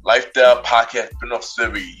 Gentleman Lifestyle Podcast Spinoff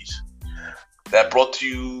Series. That brought to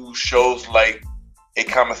you shows like A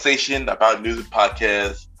Conversation About Music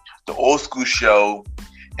Podcast, The Old School Show,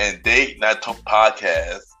 and Date Night Talk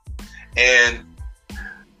Podcast. And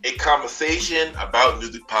A Conversation About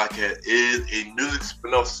Music podcast is a music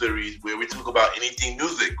spin-off series where we talk about anything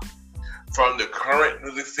music, from the current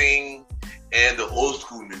music scene and the old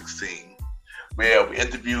school music scene, where we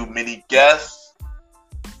interview many guests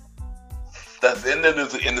that's in the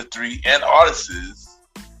music industry and artists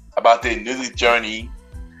about their music journey.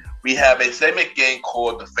 We have a segment game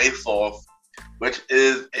called The Face Off, which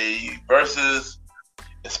is a versus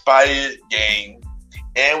inspired game.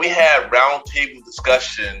 And we have roundtable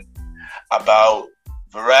discussion about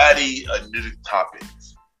variety of music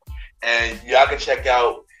topics. And y'all can check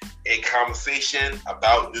out A Conversation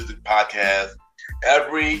About Music podcast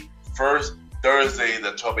every first Thursday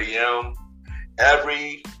at 12 a.m.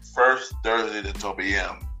 Every first Thursday at 12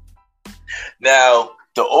 a.m. Now,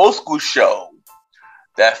 the old school show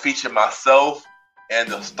that featured myself and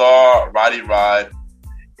the star Roddy Rod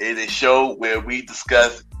is a show where we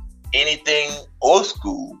discuss anything old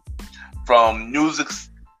school, from music,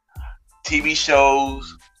 TV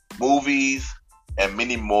shows, movies, and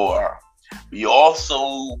many more. We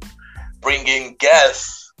also bring in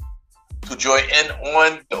guests to join in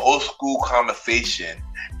on the old school conversation.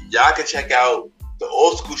 Y'all can check out the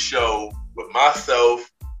old school show with myself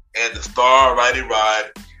and the star Roddy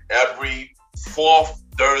Rod every fourth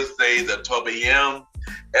Thursday at 12 a.m.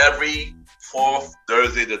 Every fourth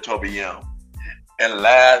Thursday at 12 a.m. And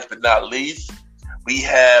last but not least, we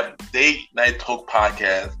have Date Night Talk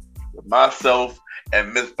podcast with myself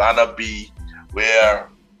and Miss Vanna B, where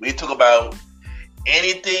we talk about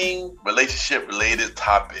anything relationship related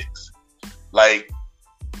topics like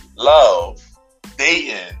love,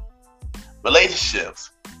 dating,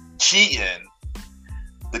 relationships, cheating,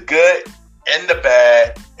 the good and the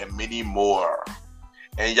bad, and many more.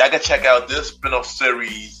 And y'all can check out this spin-off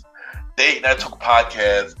series, Date Night Talk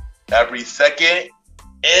podcast, every second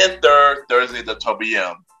and third Thursday at 12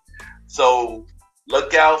 p.m. So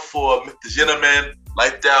look out for Mr. Gentleman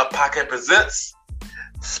Lifestyle Podcast presents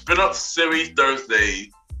spin-off series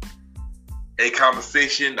Thursday, A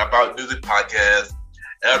Conversation About Music podcast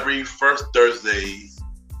every first Thursday.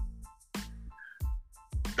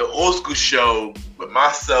 The old school show with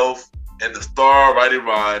myself and the star Roddy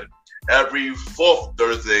Rod every fourth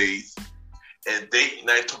Thursdays, and Date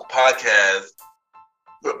Night Talk podcast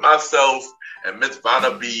with myself and Miss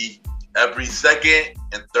Vanna B every second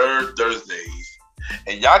and third Thursdays.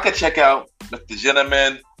 And y'all can check out Mr.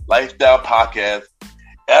 Gentleman Lifestyle Podcast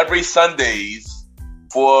every Sundays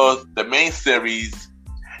for the main series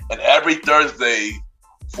and every Thursday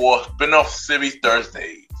for spin-off series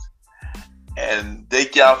Thursdays. And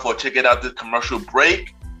thank y'all for checking out this commercial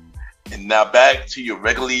break. And now back to your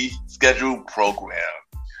regularly scheduled program.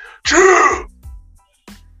 True!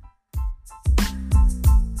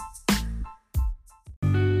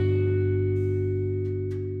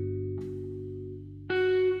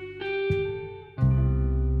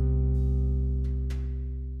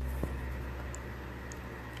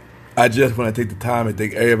 I just want to take the time and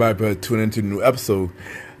thank everybody for tuning into the new episode.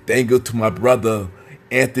 Thank you to my brother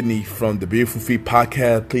Anthony from the Beautiful Feet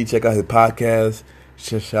podcast. Please check out his podcast.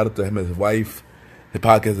 Shout out to him and his wife. His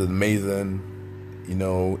podcast is amazing, you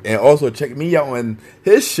know. And also check me out on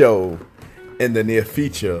his show in the near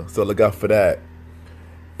future. So look out for that.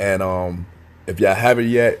 And if y'all haven't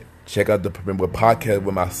yet, check out the Premier podcast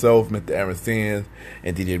with myself, Mr. Aaron Sands,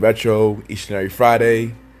 and DJ Retro each and every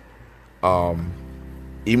Friday.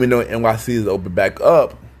 Even though NYC is open back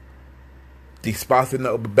up, the spots are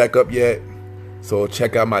not open back up yet. So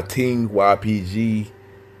check out my team, YPG.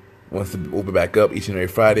 Wants to open back up each and every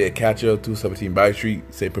Friday at Catcher, 217 Bay Street.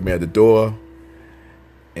 Say premiere at the door.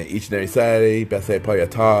 And each and every Saturday, Best Say Party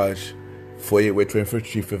at Taj, 48 Way 21st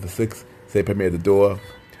Street, 5th and 6th. Say premiere at the door.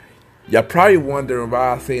 Y'all probably wondering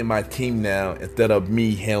why I say my team now instead of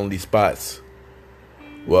me handling these spots.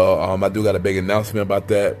 Well, I do got a big announcement about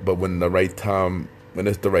that, but when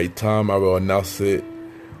it's the right time, I will announce it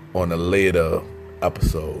on a later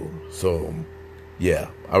episode. So, yeah,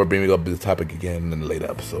 I will bring up this topic again in a later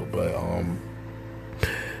episode. But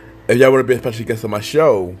if y'all want to be a special guest on my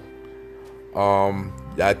show,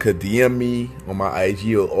 y'all could DM me on my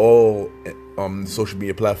IG or all social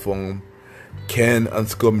media platform,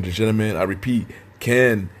 Ken_Mr. Gentleman. I repeat,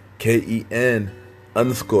 Ken, Ken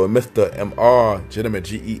 _Mr. MR Gentleman,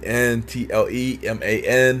 GENTLEMAN.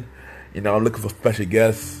 You know, I'm looking for special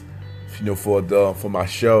guests, you know, for my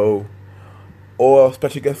show, or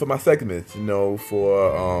special guests for my segments. You know,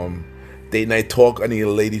 for Date Night Talk, I need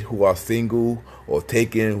ladies who are single or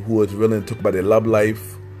taken, who is willing to talk about their love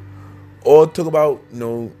life, or talk about, you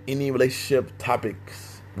know, any relationship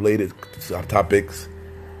topics, related topics.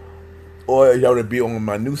 Or y'all to be on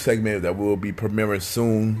my new segment that will be premiering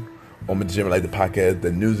soon on Mr. Gentleman Life Style Podcast,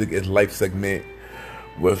 the Music is Life segment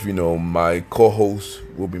with, my co-host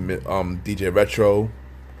will be DJ Retro,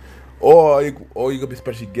 or you could be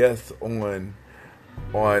special guests on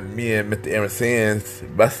me and Mr. Aaron Sands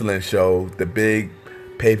wrestling show, the big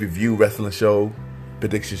pay-per-view wrestling show,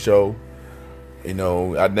 prediction show.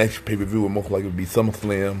 Our next pay-per-view will most likely be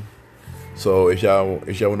SummerSlam. So if y'all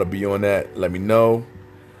want to be on that, let me know.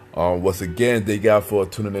 Once again, thank y'all for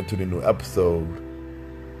tuning into the new episode,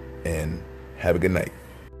 and have a good night.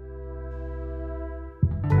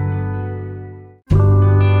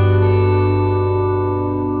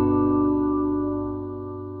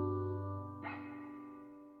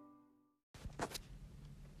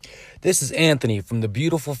 This is Anthony from the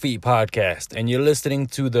Beautiful Feet Podcast, and you're listening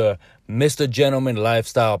to the Mr. Gentleman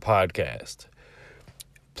Lifestyle Podcast.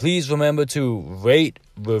 Please remember to rate,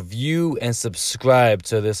 review, and subscribe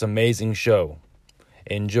to this amazing show.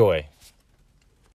 Enjoy.